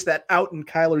we get to that out in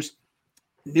Kyler's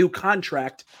new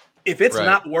contract, if it's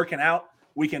not working out,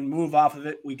 we can move off of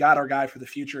it. We got our guy for the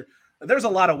future. There's a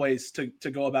lot of ways to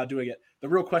go about doing it. The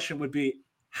real question would be,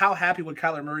 how happy would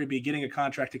Kyler Murray be getting a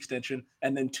contract extension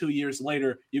and then 2 years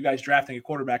later, you guys drafting a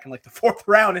quarterback in like the 4th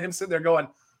round and him sitting there going,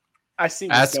 I see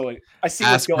what's going on.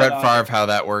 Ask Brett Favre how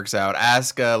that works out.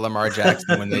 Ask Lamar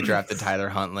Jackson when they drafted Tyler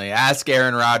Huntley. Ask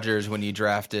Aaron Rodgers when you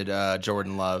drafted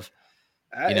Jordan Love.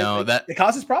 It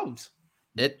causes problems.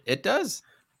 It does.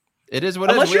 It is what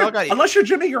it is. Unless you're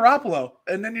Jimmy Garoppolo,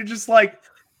 and then you're just like,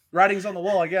 writing's on the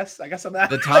wall, I guess. I'm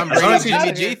not. The Tom Brady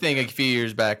Jimmy G thing a few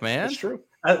years back, man. That's true.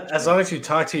 As long as you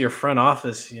talk to your front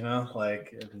office, I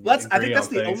think that's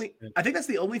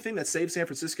the only thing that saved San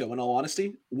Francisco, in all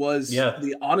honesty, was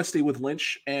the honesty with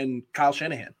Lynch and Kyle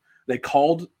Shanahan. They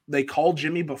called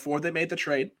Jimmy before they made the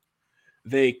trade.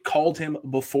 They called him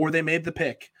before they made the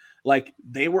pick. Like,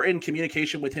 they were in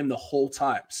communication with him the whole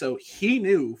time. So he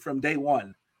knew from day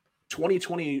one,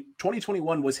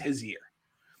 2021 was his year.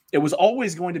 It was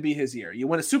always going to be his year. You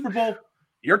win a Super Bowl,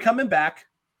 you're coming back,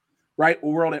 right?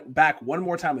 We'll roll it back one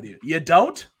more time with you. You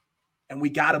don't, and we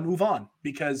got to move on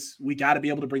because we got to be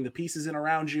able to bring the pieces in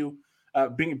around you,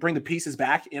 bring the pieces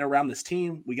back in around this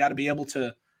team. We got to be able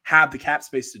to have the cap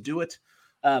space to do it.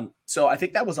 So I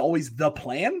think that was always the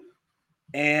plan.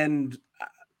 And,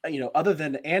 other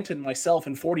than Ant and myself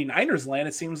in 49ers land,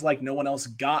 it seems like no one else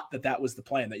got that was the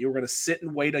plan, that you were going to sit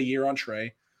and wait a year on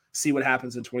Trey, see what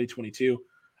happens in 2022.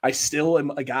 I still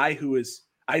am a guy who is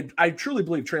 – I truly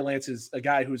believe Trey Lance is a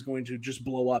guy who is going to just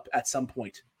blow up at some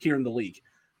point here in the league.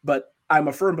 But I'm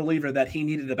a firm believer that he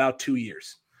needed about 2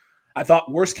 years. I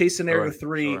thought worst case scenario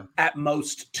 3, at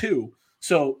most 2.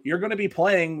 So you're going to be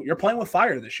playing – you're playing with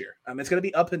fire this year. It's going to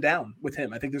be up and down with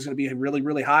him. I think there's going to be really,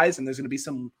 really highs and there's going to be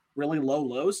some really low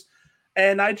lows.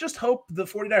 And I just hope the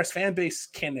 49ers fan base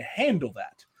can handle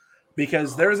that.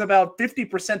 Because there's about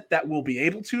 50% that will be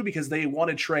able to, because they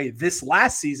wanted Trey this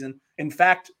last season. In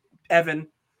fact, Evan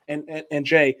and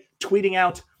Jay tweeting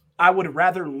out, I would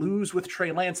rather lose with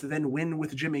Trey Lance than win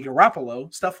with Jimmy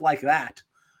Garoppolo, stuff like that.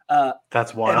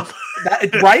 That's wild.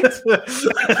 Right?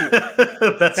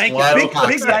 Thank you.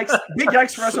 Big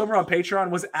yikes for us over on Patreon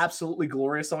was absolutely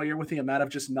glorious all year with the amount of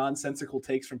just nonsensical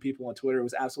takes from people on Twitter. It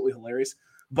was absolutely hilarious.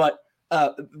 But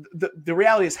the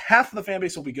reality is half of the fan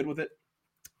base will be good with it.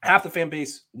 half the fan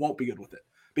base won't be good with it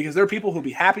because there are people who'll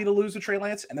be happy to lose to Trey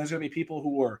Lance, and there's going to be people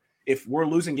who are, if we're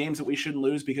losing games that we shouldn't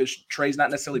lose because Trey's not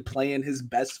necessarily playing his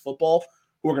best football,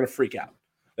 who are going to freak out.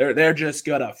 They're just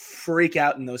going to freak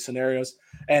out in those scenarios.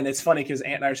 And it's funny because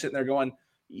Ant and I are sitting there going,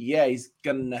 yeah, he's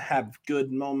going to have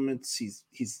good moments. He's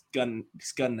going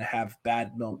to have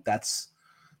bad moments.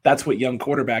 That's what young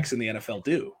quarterbacks in the NFL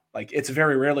do. Like, it's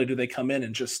very rarely do they come in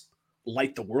and just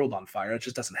light the world on fire. It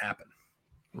just doesn't happen.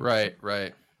 Right.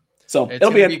 So it'll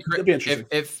be interesting.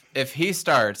 If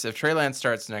Trey Lance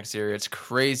starts next year, it's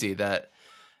crazy that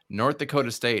North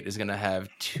Dakota State is going to have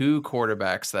 2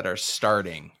 quarterbacks that are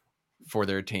starting for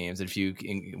their teams.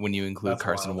 When you include That's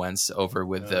Carson wild. Wentz over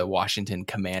with the Washington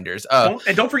Commanders.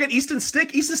 Don't forget Easton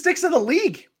Stick. Easton Stick's in the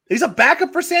league. He's a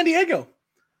backup for San Diego.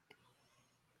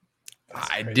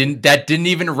 That didn't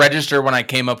even register when I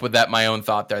came up with my own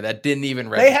thought there. That didn't even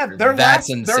register. They have their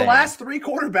insane. last 3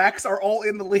 quarterbacks are all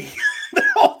in the league.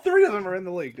 All 3 of them are in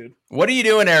the league, dude. What are you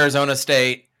doing, Arizona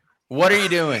State? What are you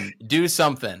doing? Do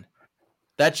something.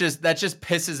 That just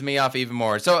pisses me off even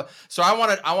more. So I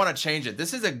want to change it.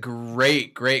 This is a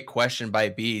great question by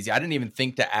Bees. I didn't even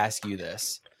think to ask you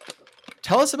this.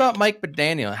 Tell us about Mike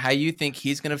McDaniel, how you think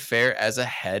he's going to fare as a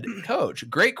head coach.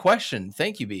 Great question.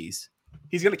 Thank you, Bees.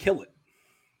 He's going to kill it.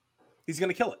 He's going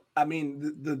to kill it. I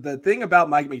mean, the thing about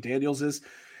Mike McDaniels is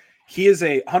he is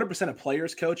 100% a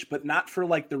players coach, but not for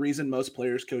like the reason most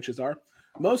players coaches are.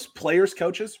 Most players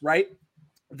coaches, right?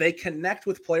 They connect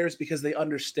with players because they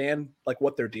understand like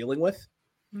what they're dealing with,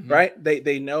 right?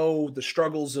 They know the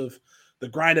struggles of the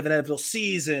grind of an NFL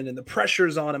season and the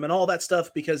pressures on them and all that stuff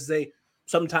because they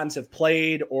sometimes have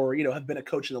played or, have been a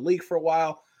coach in the league for a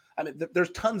while. I mean, there's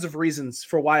tons of reasons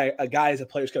for why a guy is a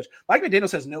player's coach. Mike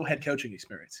McDaniels has no head coaching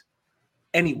experience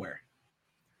anywhere.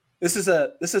 This is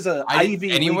a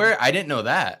Ivy anywhere. League. I didn't know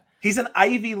that. He's an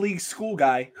Ivy League school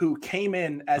guy who came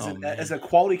in as a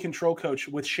quality control coach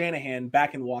with Shanahan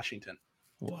back in Washington.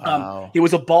 Wow. He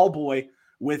was a ball boy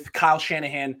with Kyle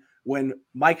Shanahan when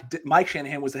Mike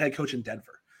Shanahan was the head coach in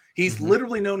Denver. He's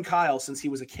literally known Kyle since he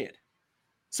was a kid.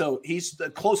 So he's a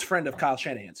close friend of Kyle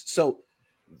Shanahan's. So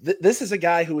this is a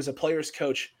guy who is a player's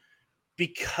coach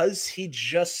because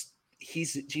he's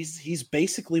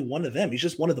basically one of them. He's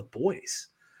just one of the boys.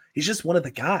 He's just one of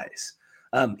the guys.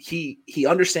 He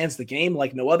understands the game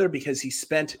like no other because he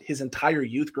spent his entire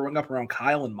youth growing up around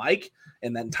Kyle and Mike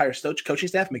and that entire coaching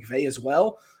staff, McVay as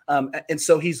well. And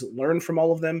so he's learned from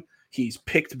all of them. He's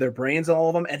picked their brains on all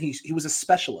of them, and he was a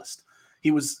specialist.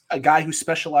 He was a guy who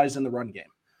specialized in the run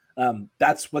game.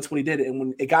 That's what he did. And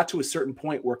when it got to a certain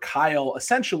point where Kyle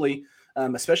essentially,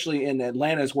 especially in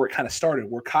Atlanta is where it kind of started,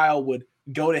 where Kyle would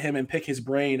go to him and pick his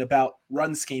brain about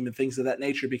run scheme and things of that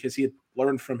nature because he had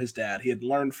learned from his dad. He had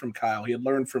learned from Kyle. He had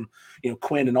learned from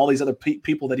Quinn and all these other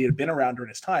people that he had been around during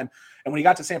his time. And when he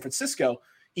got to San Francisco,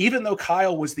 even though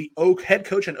Kyle was the head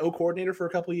coach and O coordinator for a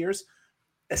couple of years,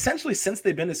 essentially since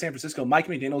they've been to San Francisco, Mike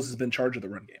McDaniels has been in charge of the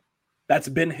run game. That's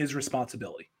been his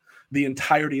responsibility the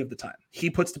entirety of the time. He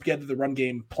puts together the run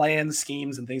game plans,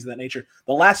 schemes, and things of that nature.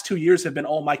 The last 2 years have been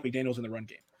all Mike McDaniels in the run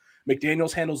game.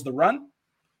 McDaniels handles the run.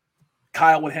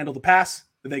 Kyle would handle the pass.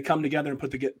 They come together and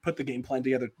put the game plan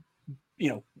together,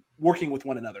 working with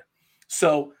one another.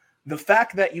 So the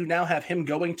fact that you now have him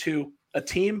going to a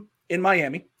team in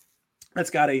Miami that's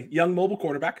got a young mobile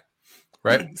quarterback,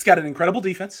 right? It's got an incredible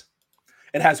defense.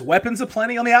 It has weapons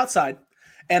aplenty on the outside.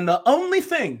 And the only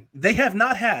thing they have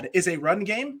not had is a run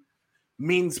game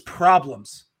means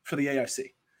problems for the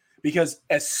AFC. Because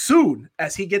as soon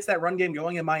as he gets that run game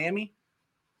going in Miami,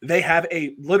 you have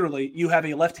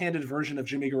a left-handed version of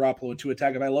Jimmy Garoppolo and Tua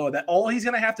Tagovailoa that all he's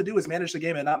going to have to do is manage the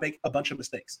game and not make a bunch of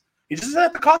mistakes. He just doesn't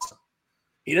have to cost him.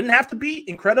 He didn't have to be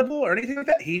incredible or anything like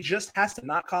that. He just has to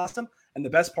not cost him. And the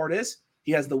best part is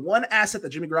he has the one asset that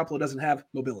Jimmy Garoppolo doesn't have,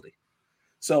 mobility.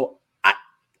 So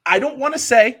I don't want to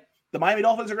say the Miami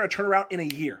Dolphins are going to turn around in a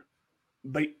year,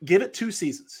 but give it 2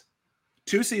 seasons.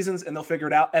 2 seasons and they'll figure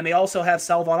it out. And they also have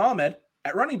Salvon Ahmed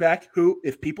at running back who,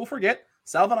 if people forget,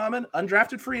 Salvon Ahmed,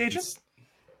 undrafted free agent,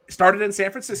 started in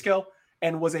San Francisco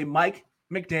and was a Mike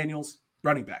McDaniels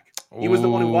running back. He was the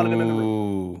one who wanted him in the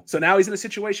room. So now he's in a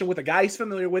situation with a guy he's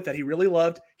familiar with that he really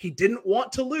loved. He didn't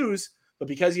want to lose, but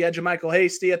because he had JaMychal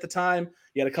Hasty at the time,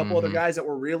 he had a couple other guys that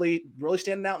were really, really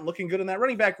standing out and looking good in that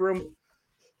running back room.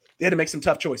 They had to make some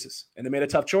tough choices, and they made a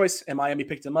tough choice, and Miami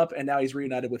picked him up, and now he's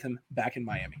reunited with him back in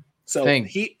Miami. So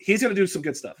he's going to do some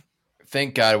good stuff.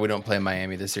 Thank God we don't play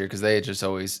Miami this year because they just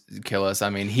always kill us. I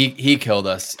mean, he killed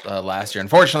us last year.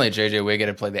 Unfortunately, JJ, we get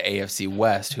to play the AFC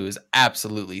West, who is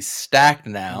absolutely stacked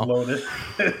now. Loaded.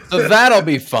 So that'll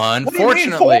be fun.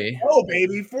 Fortunately, 4-0,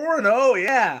 baby, 4-0,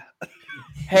 yeah.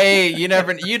 Hey,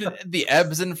 the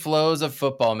ebbs and flows of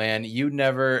football, man. You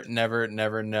never know.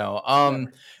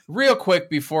 Never. Real quick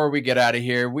before we get out of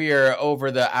here, we are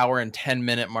over the hour and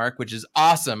 10-minute mark, which is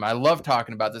awesome. I love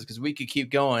talking about this because we could keep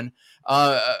going.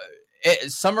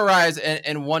 Summarize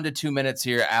in 1 to 2 minutes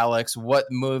here, Alex, what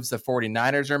moves the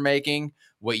 49ers are making,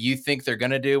 what you think they're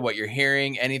going to do, what you're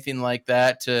hearing, anything like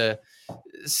that to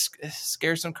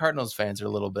scare some Cardinals fans a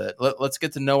little bit. Let's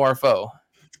get to know our foe.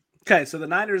 Okay, so the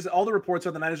Niners, all the reports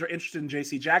are the Niners are interested in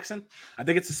J.C. Jackson. I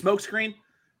think it's a smokescreen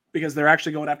because they're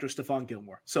actually going after Stephon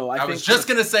Gilmore. So I think was just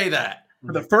going to say that.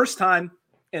 For the first time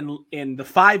in the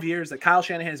 5 years that Kyle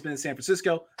Shanahan has been in San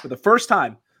Francisco, for the first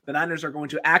time, the Niners are going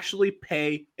to actually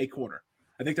pay a corner.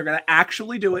 I think they're going to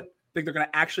actually do it. I think they're going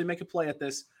to actually make a play at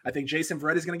this. I think Jason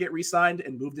Verrett is going to get re-signed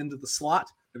and moved into the slot.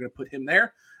 They're going to put him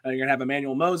there. You're going to have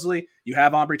Emmanuel Mosley. You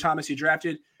have Ambry Thomas you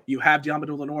drafted. You have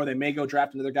Diamadou Lenore. They may go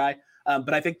draft another guy.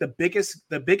 But I think the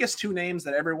biggest two names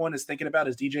that everyone is thinking about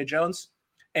is DJ Jones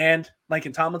and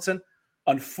Laken Tomlinson.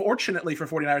 Unfortunately for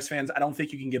 49ers fans, I don't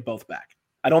think you can get both back.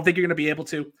 I don't think you're going to be able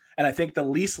to. And I think the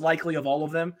least likely of all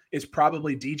of them is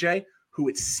probably DJ, who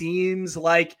it seems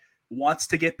like wants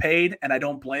to get paid. And I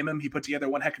don't blame him. He put together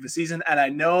one heck of a season. And I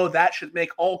know that should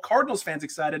make all Cardinals fans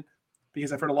excited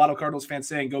because I've heard a lot of Cardinals fans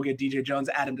saying, go get DJ Jones,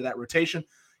 add him to that rotation.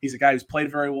 He's a guy who's played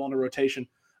very well in a rotation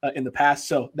in the past.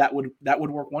 So that would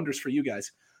work wonders for you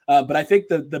guys. But I think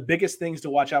the biggest things to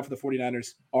watch out for the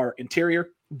 49ers are interior,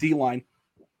 D-line,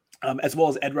 as well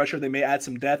as edge rusher. They may add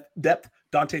some depth.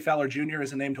 Dante Fowler Jr.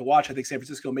 is a name to watch. I think San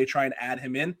Francisco may try and add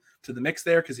him in to the mix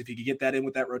there because if you could get that in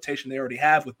with that rotation they already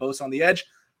have with Bosa on the edge,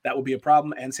 that would be a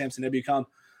problem. And Samson Ebukam.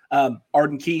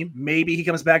 Arden Key, maybe he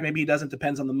comes back, maybe he doesn't,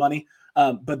 depends on the money.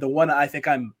 But the one I think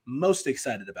I'm most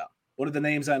excited about, one of the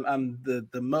names I'm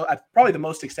probably the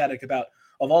most ecstatic about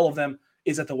of all of them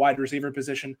is at the wide receiver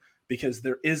position because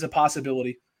there is a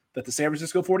possibility that the San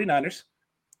Francisco 49ers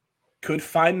could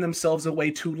find themselves a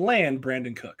way to land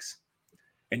Brandon Cooks.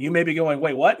 And you may be going,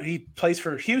 wait, what? He plays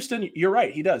for Houston? You're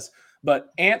right, he does. But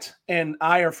Ant and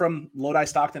I are from Lodi,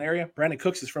 Stockton area. Brandon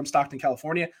Cooks is from Stockton,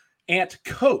 California. Ant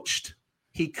coached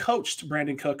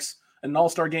Brandon Cooks in an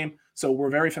all-star game, so we're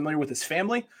very familiar with his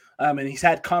family. And he's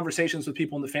had conversations with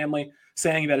people in the family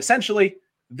saying that essentially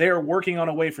they're working on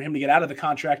a way for him to get out of the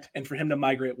contract and for him to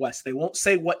migrate west. They won't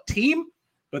say what team,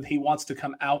 but he wants to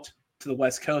come out to the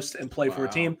West Coast and play for a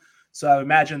team. So I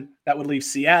imagine that would leave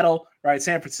Seattle, right,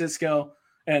 San Francisco,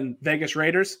 and Vegas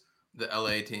Raiders. The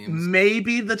LA teams.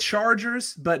 Maybe the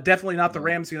Chargers, but definitely not the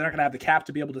Rams because they're not going to have the cap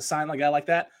to be able to sign a guy like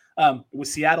that. With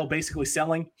Seattle basically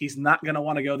selling, he's not going to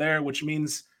want to go there, which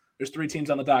means there's three teams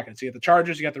on the docket. So you got the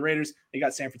Chargers, you got the Raiders, you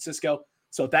got San Francisco.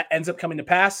 So if that ends up coming to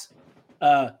pass,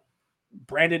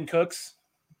 Brandon Cooks,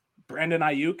 Brandon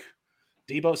Ayuk,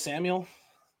 Deebo Samuel,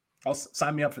 I'll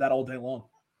sign me up for that all day long.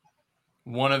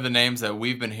 One of the names that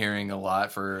we've been hearing a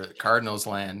lot for Cardinals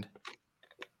land.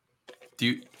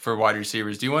 For wide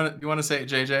receivers, do you want to say it,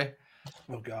 JJ?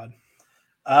 Oh God.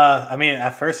 I mean,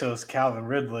 at first it was Calvin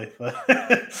Ridley, but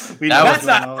that's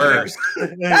not first.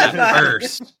 That's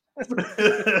first.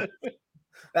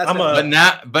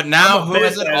 But now, who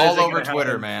is it all over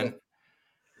Twitter, man?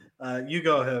 You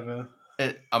go ahead, man.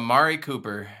 Amari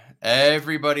Cooper.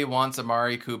 Everybody wants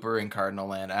Amari Cooper in Cardinal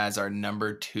land as our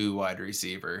number 2 wide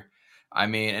receiver. I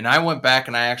mean, and I went back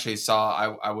and I actually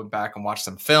I went back and watched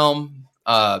some film,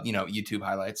 YouTube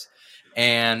highlights.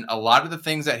 And a lot of the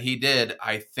things that he did,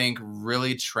 I think,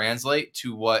 really translate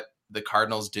to what the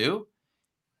Cardinals do.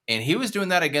 And he was doing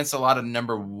that against a lot of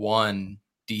number 1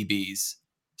 DBs.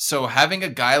 So having a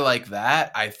guy like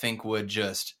that, I think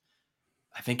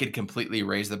it'd completely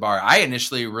raise the bar. I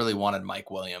initially really wanted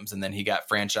Mike Williams, and then he got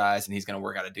franchised, and he's going to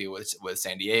work out a deal with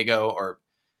San Diego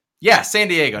San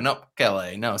Diego. No,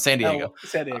 LA. No, San Diego. Oh,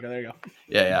 San Diego. There you go.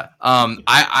 Yeah.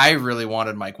 I really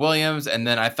wanted Mike Williams, and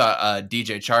then I thought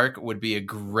DJ Chark would be a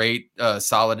great,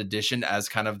 solid addition as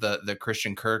kind of the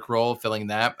Christian Kirk role, filling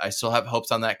that. I still have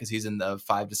hopes on that because he's in the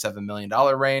 $5 to $7 million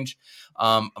range.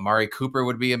 Amari Cooper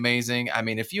would be amazing. I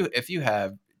mean, if you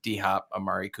have D-Hop,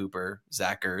 Amari Cooper,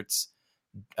 Zach Ertz,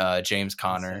 James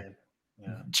Conner,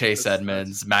 Chase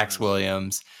Edmonds, Max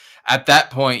Williams, at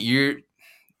that point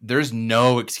there's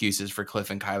no excuses for Cliff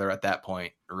and Kyler at that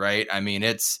point, right? I mean,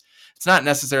 it's not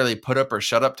necessarily put up or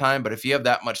shut up time, but if you have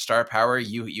that much star power,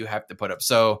 you have to put up.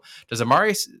 So does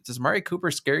Amari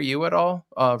Cooper scare you at all?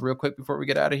 Real quick before we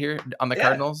get out of here on the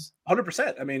Cardinals?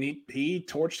 100%. I mean, he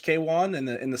torched K1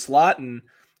 in the slot and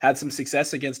had some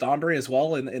success against Ambry as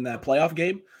well in that playoff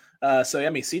game. So I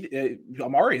mean,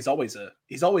 Amari is always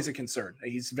a concern.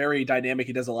 He's very dynamic.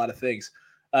 He does a lot of things.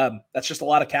 That's just a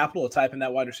lot of capital to type in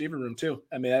that wide receiver room too.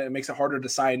 I mean, it makes it harder to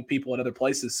sign people in other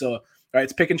places. So right?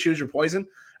 It's pick and choose your poison.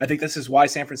 I think this is why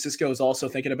San Francisco is also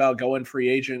thinking about going free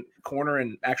agent corner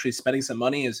and actually spending some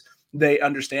money, is they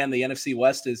understand the NFC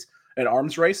West is an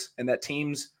arms race, and that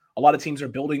a lot of teams are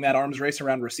building that arms race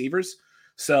around receivers.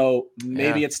 So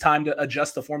maybe it's time to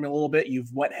adjust the formula a little bit.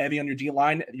 You've went heavy on your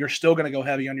D-line. You're still going to go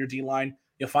heavy on your D-line.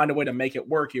 You'll find a way to make it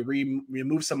work. You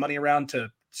remove some money around to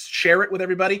share it with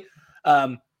everybody.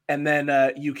 And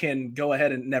then you can go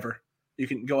ahead and never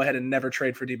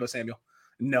trade for Deebo Samuel.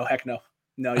 No, heck no.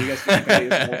 No, you guys can pay.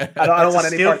 I don't want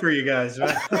any steal part for you guys,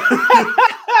 right?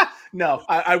 No,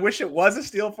 I wish it was a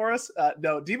steal for us.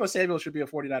 No, Deebo Samuel should be a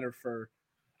 49er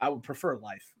I would prefer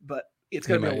life, but it's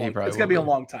going to be a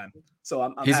long time. So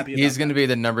I'm happy. He's going to be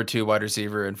the number 2 wide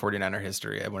receiver in 49er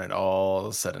history when it all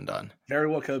is said and done. Very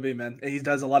well could be, man. He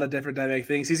does a lot of different dynamic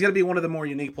things. He's going to be one of the more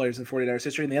unique players in 49ers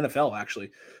history in the NFL,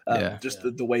 actually.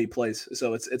 The way he plays.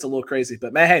 So it's a little crazy.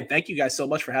 But man, hey, thank you guys so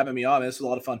much for having me on. This was a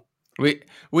lot of fun. We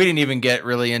didn't even get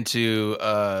really into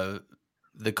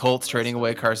the Colts trading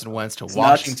away Carson Wentz to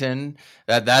Washington.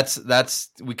 That's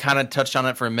we kind of touched on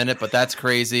it for a minute, but that's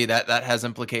crazy. That has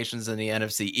implications in the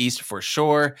NFC East for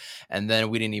sure. And then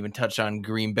we didn't even touch on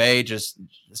Green Bay. Just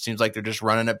seems like they're just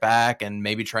running it back and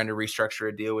maybe trying to restructure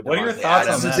a deal with. What are your thoughts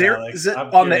on that? Is it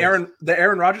on the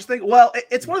Aaron Rodgers thing? Well,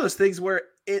 it's one of those things where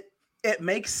it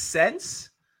makes sense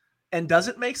and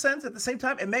doesn't make sense at the same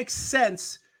time. It makes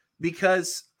sense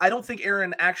because I think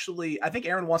Aaron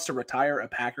wants to retire a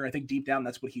Packer. I think deep down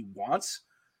that's what he wants.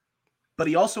 But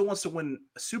he also wants to win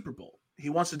a Super Bowl. He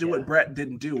wants to do what Brett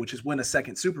didn't do, which is win a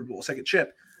second Super Bowl, second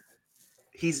chip.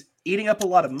 He's eating up a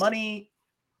lot of money.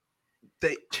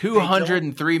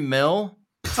 $203 million.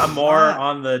 I'm more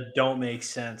on the don't make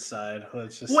sense side.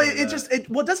 It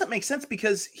doesn't make sense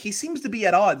because he seems to be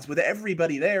at odds with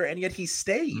everybody there, and yet he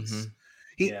stays.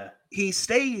 Mm-hmm. He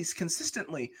stays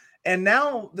consistently. And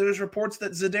now there's reports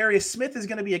that Zadarius Smith is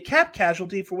going to be a cap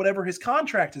casualty for whatever his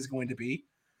contract is going to be.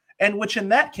 And which in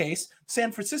that case,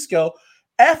 San Francisco,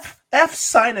 F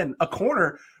signing a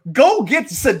corner, go get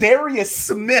Zadarius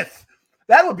Smith.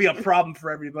 That would be a problem for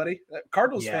everybody.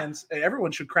 Cardinals fans,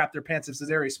 everyone should crap their pants if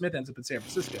Zadarius Smith ends up in San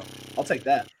Francisco. I'll take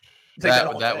that.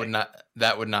 That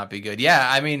would not be good. Yeah,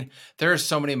 I mean, there are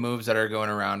so many moves that are going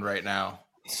around right now.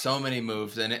 So many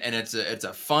moves, and it's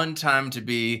a fun time to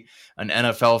be an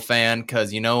NFL fan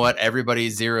because you know what,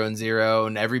 everybody's 0-0,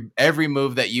 and every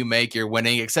move that you make, you're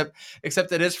winning. Except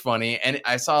it is funny, and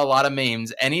I saw a lot of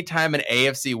memes. Anytime an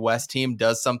AFC West team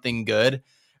does something good,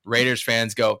 Raiders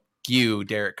fans go, "You,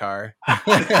 Derek Carr."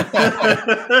 that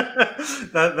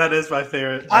is my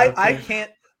favorite.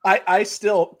 I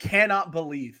still cannot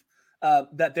believe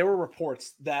that there were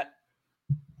reports that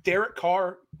Derek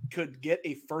Carr could get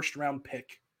a first-round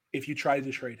pick if you tried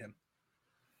to trade him.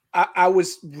 I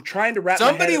was trying to wrap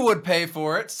somebody my head. Would pay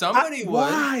for it. Somebody would.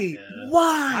 Why? Yeah.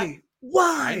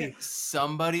 Why?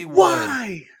 Somebody would.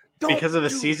 Why? Because of the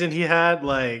season he had,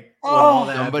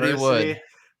 somebody would.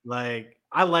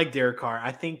 I like Derek Carr.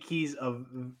 I think he's a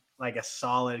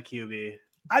solid QB.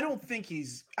 I don't think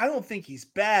he's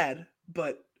bad,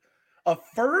 but a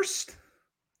first.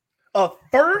 That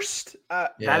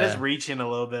is reaching a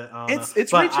little bit.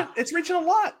 It's reaching a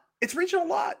lot. It's reaching a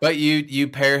lot. But you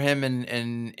pair him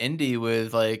in Indy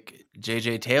with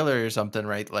JJ Taylor or something,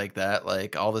 right? Like that.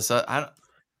 Like all this. It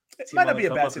might not be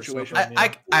a bad situation.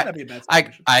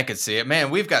 I could see it,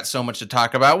 man. We've got so much to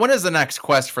talk about. When is the next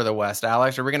quest for the West,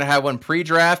 Alex? Are we going to have one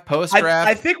pre-draft, post-draft?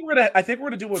 I think we're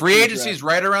gonna do one. Free agency's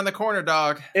right around the corner,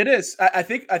 dog. It is. I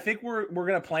think we're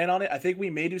gonna plan on it. I think we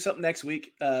may do something next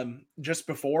week, just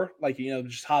before,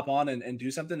 just hop on and do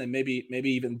something, and maybe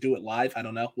even do it live. I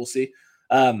don't know. We'll see.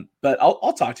 But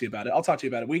I'll talk to you about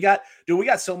it. We got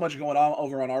so much going on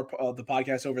over on the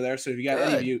podcast over there. So if you got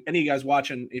any of you guys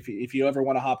watching, if you ever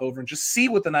want to hop over and just see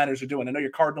what the Niners are doing, I know you're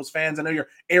Cardinals fans, I know you're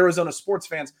Arizona sports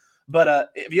fans, but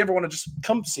if you ever want to just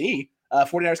come see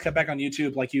 49ers Cutback on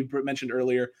YouTube, like you mentioned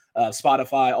earlier,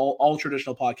 Spotify, all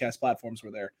traditional podcast platforms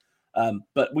were there.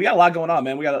 But we got a lot going on,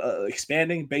 man. We got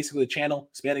expanding basically the channel,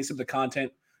 expanding some of the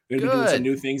content. We're going to be doing some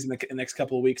new things in the next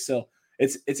couple of weeks. So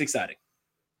it's exciting.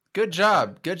 Good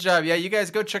job. Yeah, you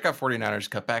guys go check out 49ers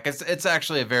Cutback. It's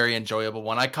actually a very enjoyable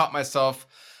one. I caught myself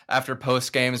after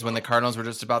post games when the Cardinals were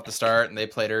just about to start and they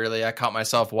played early. I caught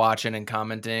myself watching and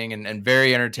commenting and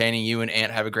very entertaining. You and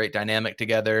Ant have a great dynamic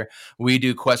together. We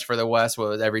do Quest for the West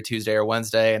every Tuesday or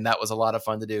Wednesday, and that was a lot of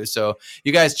fun to do. So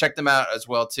you guys check them out as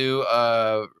well too.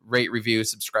 Rate, review,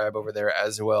 subscribe over there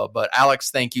as well. But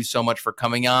Alex, thank you so much for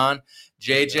coming on.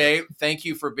 JJ, thank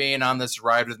you for being on this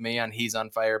ride with me on He's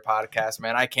on Fire podcast,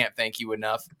 man. I can't thank you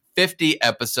enough. 50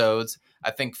 episodes.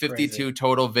 I think 52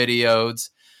 total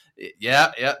videos.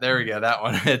 Yeah, there we go. That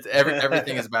one.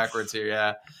 Everything is backwards here.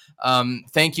 Yeah.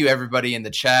 Thank you, everybody in the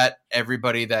chat,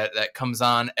 everybody that comes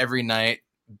on every night.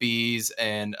 Bees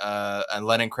and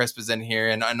Lennon Crisp is in here,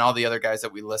 and all the other guys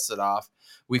that we listed off.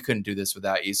 We couldn't do this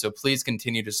without you. So please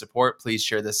continue to support. Please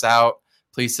share this out.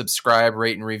 Please subscribe,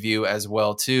 rate, and review as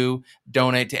well, too.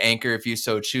 Donate to Anchor if you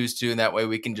so choose to, and that way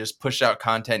we can just push out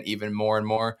content even more and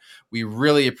more. We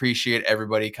really appreciate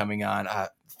everybody coming on.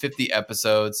 50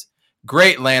 episodes.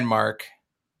 Great landmark.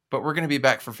 But we're going to be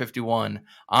back for 51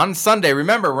 on Sunday.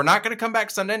 Remember, we're not going to come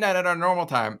back Sunday night at our normal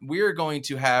time. We are going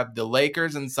to have the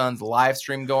Lakers and Suns live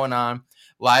stream going on,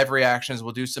 live reactions.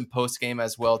 We'll do some post-game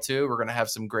as well, too. We're going to have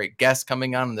some great guests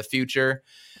coming on in the future.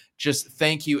 Just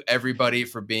thank you, everybody,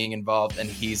 for being involved in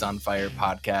He's on Fire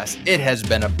podcast. It has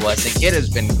been a blessing. It has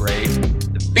been great.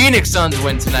 The Phoenix Suns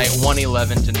win tonight,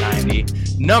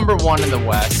 111-90. Number 1 in the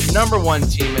West. Number 1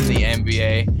 team in the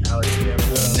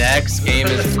NBA. Next game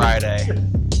is Friday.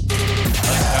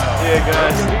 Yeah,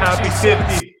 guys. Happy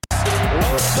 50.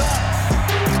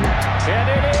 And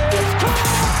it is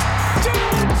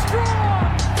Dylan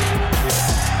Strong.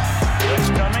 Blitz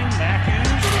coming.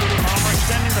 Matthews. Palmer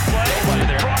extending the play.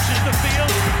 Crosses the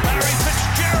field. Larry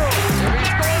Fitzgerald. He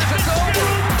scores. It's over.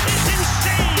 It's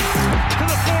insane. To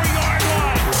the 4-yard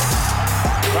line.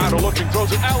 Crowder looking,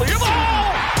 throws it alley. Oh!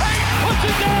 He puts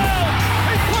it down.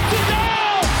 He puts it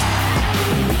down.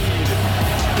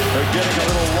 They're getting a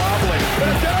little wobbly. But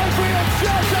a downfield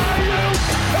shot.